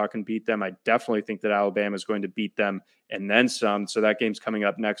Arkansas can beat them. I definitely think that Alabama is going to beat them and then some. So that game's coming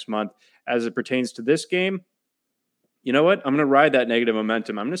up next month. As it pertains to this game, you know what? I'm going to ride that negative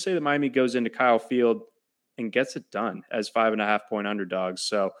momentum. I'm going to say that Miami goes into Kyle Field and gets it done as 5.5-point underdogs.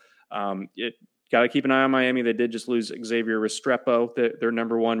 So got to keep an eye on Miami. They did just lose Xavier Restrepo, their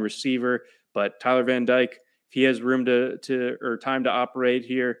number one receiver, but Tyler Van Dyke, if he has room or time to operate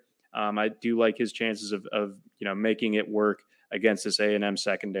here, I do like his chances of making it work against this A&M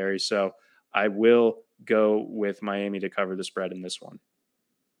secondary. So I will go with Miami to cover the spread in this one.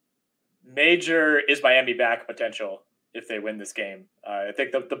 Major is Miami back potential if they win this game. I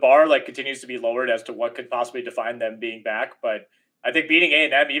think the bar continues to be lowered as to what could possibly define them being back. But I think beating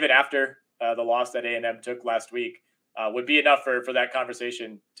A&M, even after the loss that A&M took last week, would be enough for that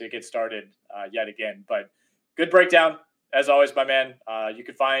conversation to get started yet again. But good breakdown, as always, my man. You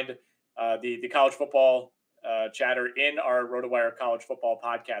can find the college football chatter in our RotoWire College Football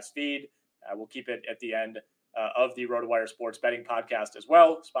podcast feed. We'll keep it at the end of the RotoWire Sports Betting podcast as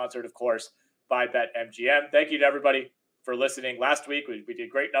well, sponsored, of course, by BetMGM. Thank you to everybody for listening. Last week, we did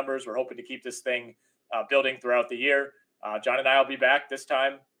great numbers. We're hoping to keep this thing building throughout the year. John and I will be back this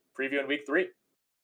time previewing week 3.